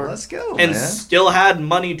 $600 for. Let's go, and man. Still had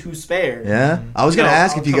money to spare. Yeah, I was gonna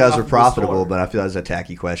ask if you guys were profitable, but I feel that's a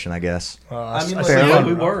tacky question, I guess. I mean,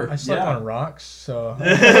 we were. I slept on rocks, so.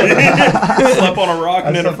 Slept on a rock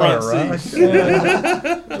and in a front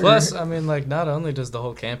seat. Plus, I mean, like, not only does the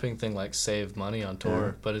whole camping thing like save money on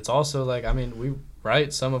tour, but it's also like, I mean, we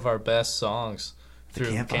write some of our best songs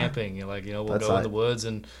through camping. We'll go in the woods,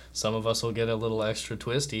 and some of us will get a little extra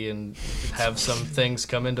twisty and have some things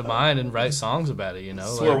come into mind and write songs about it.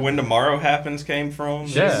 That's where When Tomorrow Happens came from.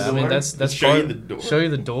 Yeah, I mean that's show you the door. Show you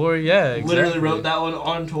the door. Yeah, exactly. Literally wrote that one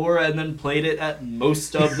on tour and then played it at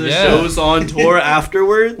most of the shows on tour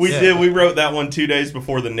afterwards. We did. We wrote that one 2 days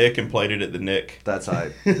before the Nick and played it at the Nick. That's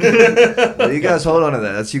hype. Well, you guys hold on to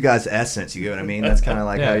that. That's you guys' essence. You get what I mean? That's kind of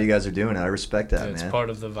like how you guys are doing it. I respect that, man. It's part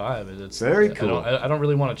of the vibe. It's very cool. I don't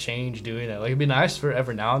really want to change doing it. Like, it'd be nice for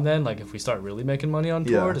every now and then, like if we start really making money on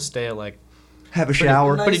tour, to stay at like have a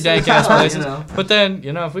shower, pretty dank ass places. But then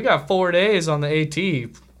if we got 4 days on the AT,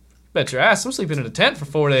 bet your ass I'm sleeping in a tent for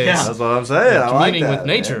 4 days. Yeah. That's what I'm saying. Communing with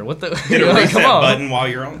nature. Man. What the? Get a reset button while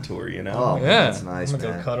you're on tour. Oh, that's nice. I'm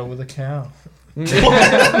gonna go cuddle with a cow. Did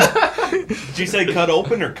you say cut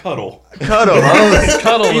open or cuddle? Cuddle. Cuddle with a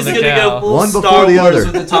cow. He's gonna go full one Star before the Wars other.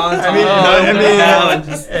 with the tauntaun. And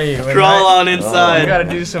just crawl on inside. We gotta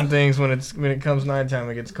do some things when it comes nighttime.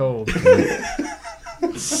 It gets cold.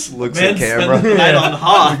 Looks at camera. Spend the night on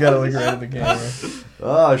hot. We gotta look right at the camera.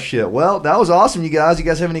 Oh shit! Well, that was awesome, you guys. You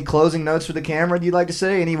guys have any closing notes for the camera you'd like to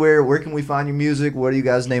say? Anywhere? Where can we find your music? What do you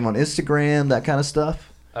guys name on Instagram? That kind of stuff.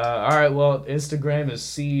 All right, well, Instagram is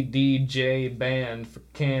CDJ Band for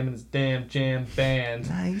Cam and his Damn Jam Band.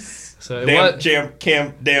 Nice. So Damn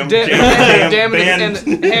Jam Band. And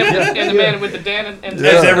the man with the Dan and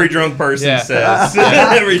as every drunk person says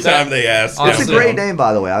every time they ask. It's a great name,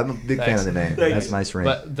 by the way. I'm a big fan of the name. That's a nice ring.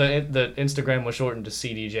 But the Instagram was shortened to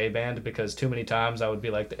CDJ Band because too many times I would be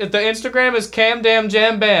like, the Instagram is Cam Damn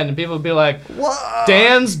Jam Band, and people would be like, what?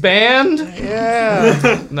 Dan's Band?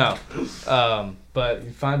 Yeah. No. But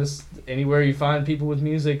you find us anywhere you find people with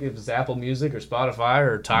music, if it's Apple Music or Spotify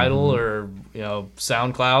or Tidal or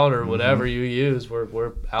SoundCloud or whatever you use, we're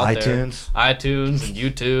out there. iTunes and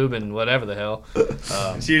YouTube and whatever the hell.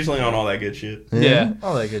 It's usually on all that good shit. Yeah,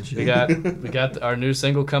 all that good shit. We got our new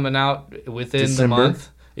single coming out within the month.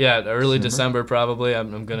 Yeah, early December probably.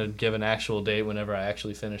 I'm going to give an actual date whenever I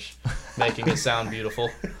actually finish making it sound beautiful.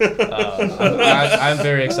 I'm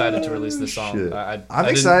very excited to release this song. I'm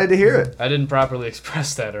excited to hear it. I didn't properly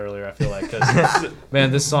express that earlier, I feel like. Cause,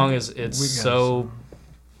 man, this song it's so...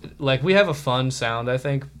 Like, we have a fun sound, I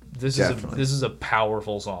think. This is a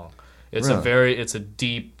powerful song. It's it's a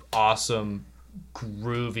deep, awesome,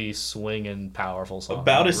 groovy, swinging, powerful song.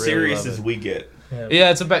 About as serious as we get.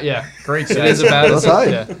 Yeah, it's about great. It is about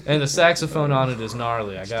and the saxophone on it is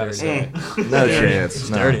gnarly. I gotta say, no chance. It's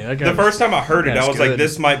dirty. The first time I heard it, I was like,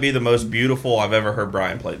 "This might be the most beautiful I've ever heard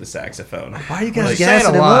Brian play the saxophone." Why are you guys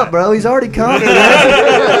gassing him up, bro? He's already confident.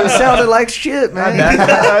 It sounded like shit, man.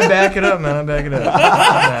 I back it up, man. I back it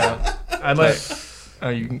up. I'd like. Oh,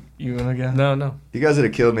 you wanna go? No. You guys would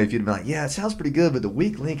have killed me if you'd been like, yeah, it sounds pretty good, but the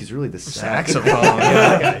weak link is really the saxophone. Yeah,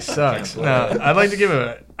 that guy sucks. No, I'd like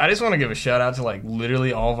to I just want to give a shout out to like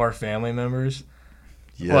literally all of our family members.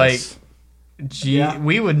 Yes. Like,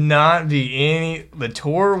 we would not be the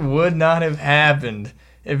tour would not have happened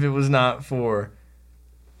if it was not for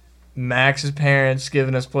Max's parents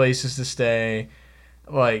giving us places to stay.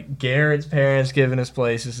 Like, Garrett's parents giving us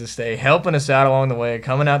places to stay, helping us out along the way,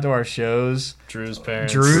 coming out to our shows. Drew's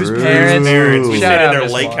parents. We stayed at their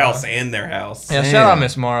lake house and their house. Yeah, shout out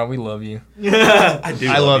Miss Mara. We love you.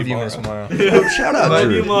 I love you, Miss Mara. Shout out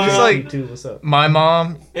Drew. Just like, what's up? My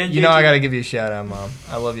mom, I got to give you a shout out, Mom.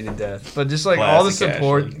 I love you to death. But just like all the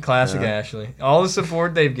support, classic Ashley, all the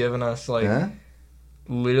support they've given us, like,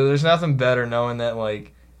 literally, there's nothing better knowing that,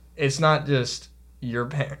 like, it's not just your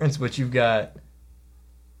parents, but you've got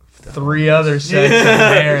 3 other sets of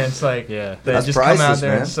parents that just come out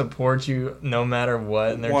there and support you no matter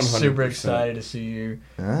what, and they're 100%. Super excited to see you,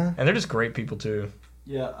 and they're just great people too.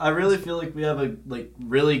 Yeah, I really feel like we have a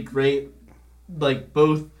really great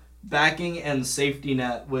both backing and safety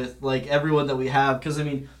net with everyone that we have, because I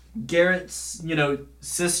mean Garrett's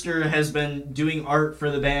sister has been doing art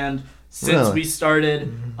for the band since we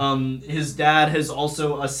started. Mm-hmm. His dad has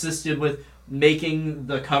also assisted with making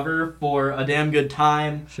the cover for A Damn Good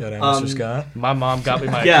Time. Shout out Mr. Scott. My mom got me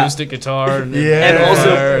my acoustic guitar. And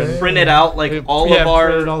also printed out all of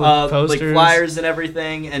our flyers and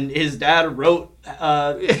everything. And his dad wrote,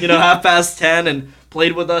 10:30 and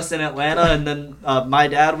played with us in Atlanta. And then my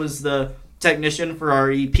dad was the technician for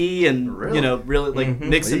our EP and, really mix and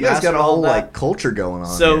master. You guys got a whole culture going on.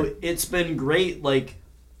 So here. It's been great,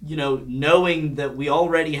 knowing that we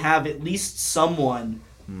already have at least someone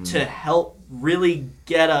to help really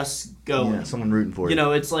get us going. Yeah, someone rooting for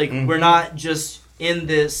you. It's like we're not just in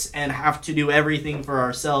this and have to do everything for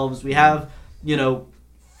ourselves. We have,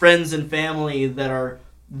 friends and family that are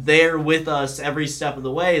there with us every step of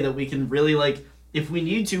the way that we can really if we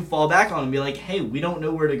need to, fall back on and be like, hey, we don't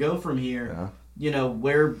know where to go from here. Yeah. You know,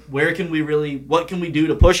 where can we really, what can we do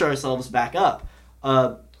to push ourselves back up?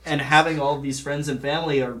 And having all of these friends and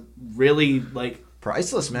family are really like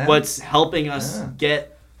priceless, man. What's helping us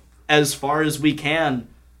get as far as we can.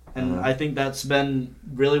 And I think that's been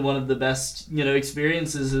really one of the best, you know,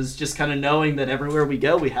 experiences, is just kind of knowing that everywhere we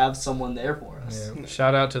go, we have someone there for us. Yeah.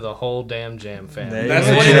 Shout out to the whole damn Jam family. That's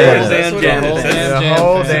what it is. That's what it is. The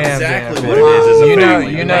whole damn exactly Jam what it is. It's a You know-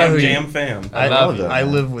 family. you know who you- Jam fam. I love you. I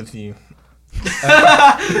live with you.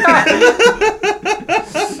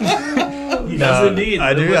 He does indeed.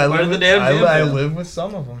 I do. With I part live of the with, damn I, Jam I family. live with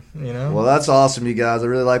some of them. You know. Well, that's awesome, you guys. I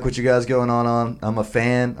really like what you guys going on. I'm a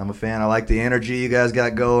fan. I like the energy you guys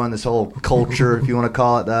got going, this whole culture, if you want to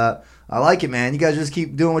call it that. I like it, man. You guys just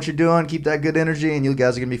keep doing what you're doing, keep that good energy, and you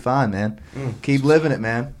guys are going to be fine, man. Keep living it,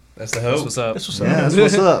 man. That's the That's hope. what's up. That's what's Yeah, that's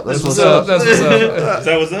what's up. That's what's up. up. That's what's up. Is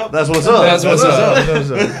that what's up? That's what's up. That's what's up. That's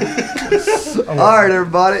what's up. All right,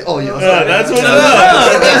 everybody. Oh, yeah. That's what's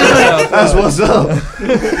up. That's what's up.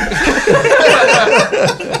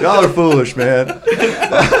 Y'all are foolish, man.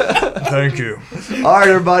 Thank you. All right,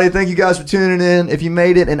 everybody. Thank you guys for tuning in. If you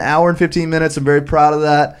made it an hour and 15 minutes, I'm very proud of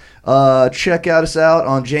that. Check us out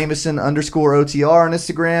on Jameson_OTR on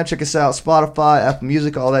Instagram. Check us out Spotify, Apple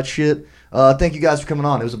Music, all that shit. Thank you guys for coming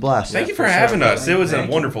on. It was a blast. Thank you for having us. It was a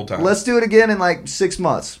wonderful time. Let's do it again in like 6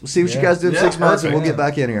 months. We'll see what you guys do in 6 months, and we'll get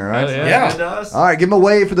back in here. All right. Yeah. Yeah. And us. All right. Give them a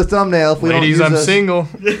wave for the thumbnail. If we Ladies, don't I'm use single.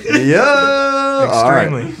 Yeah. All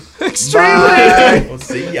right. Extremely. Bye. We'll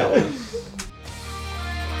see y'all.